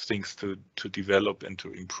lot of things to develop and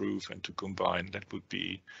to improve and to combine. That would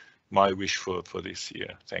be my wish for this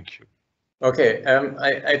year. Thank you. Okay,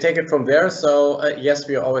 I take it from there. So yes,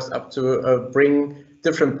 we are always up to bring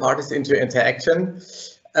different parties into interaction.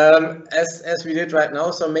 As we did right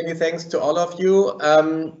now, so many thanks to all of you.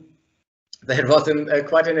 That was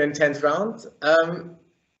quite an intense round.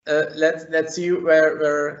 Let's see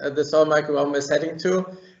where the soil microbiome is heading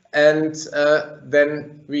to, and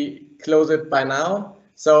then we close it by now.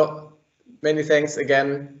 So many thanks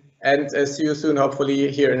again, and see you soon,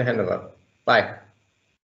 hopefully here in Hanover. Bye.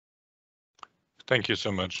 Thank you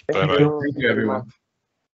so much. Thank Bye-bye. you. Thank you, everyone.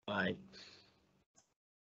 Bye.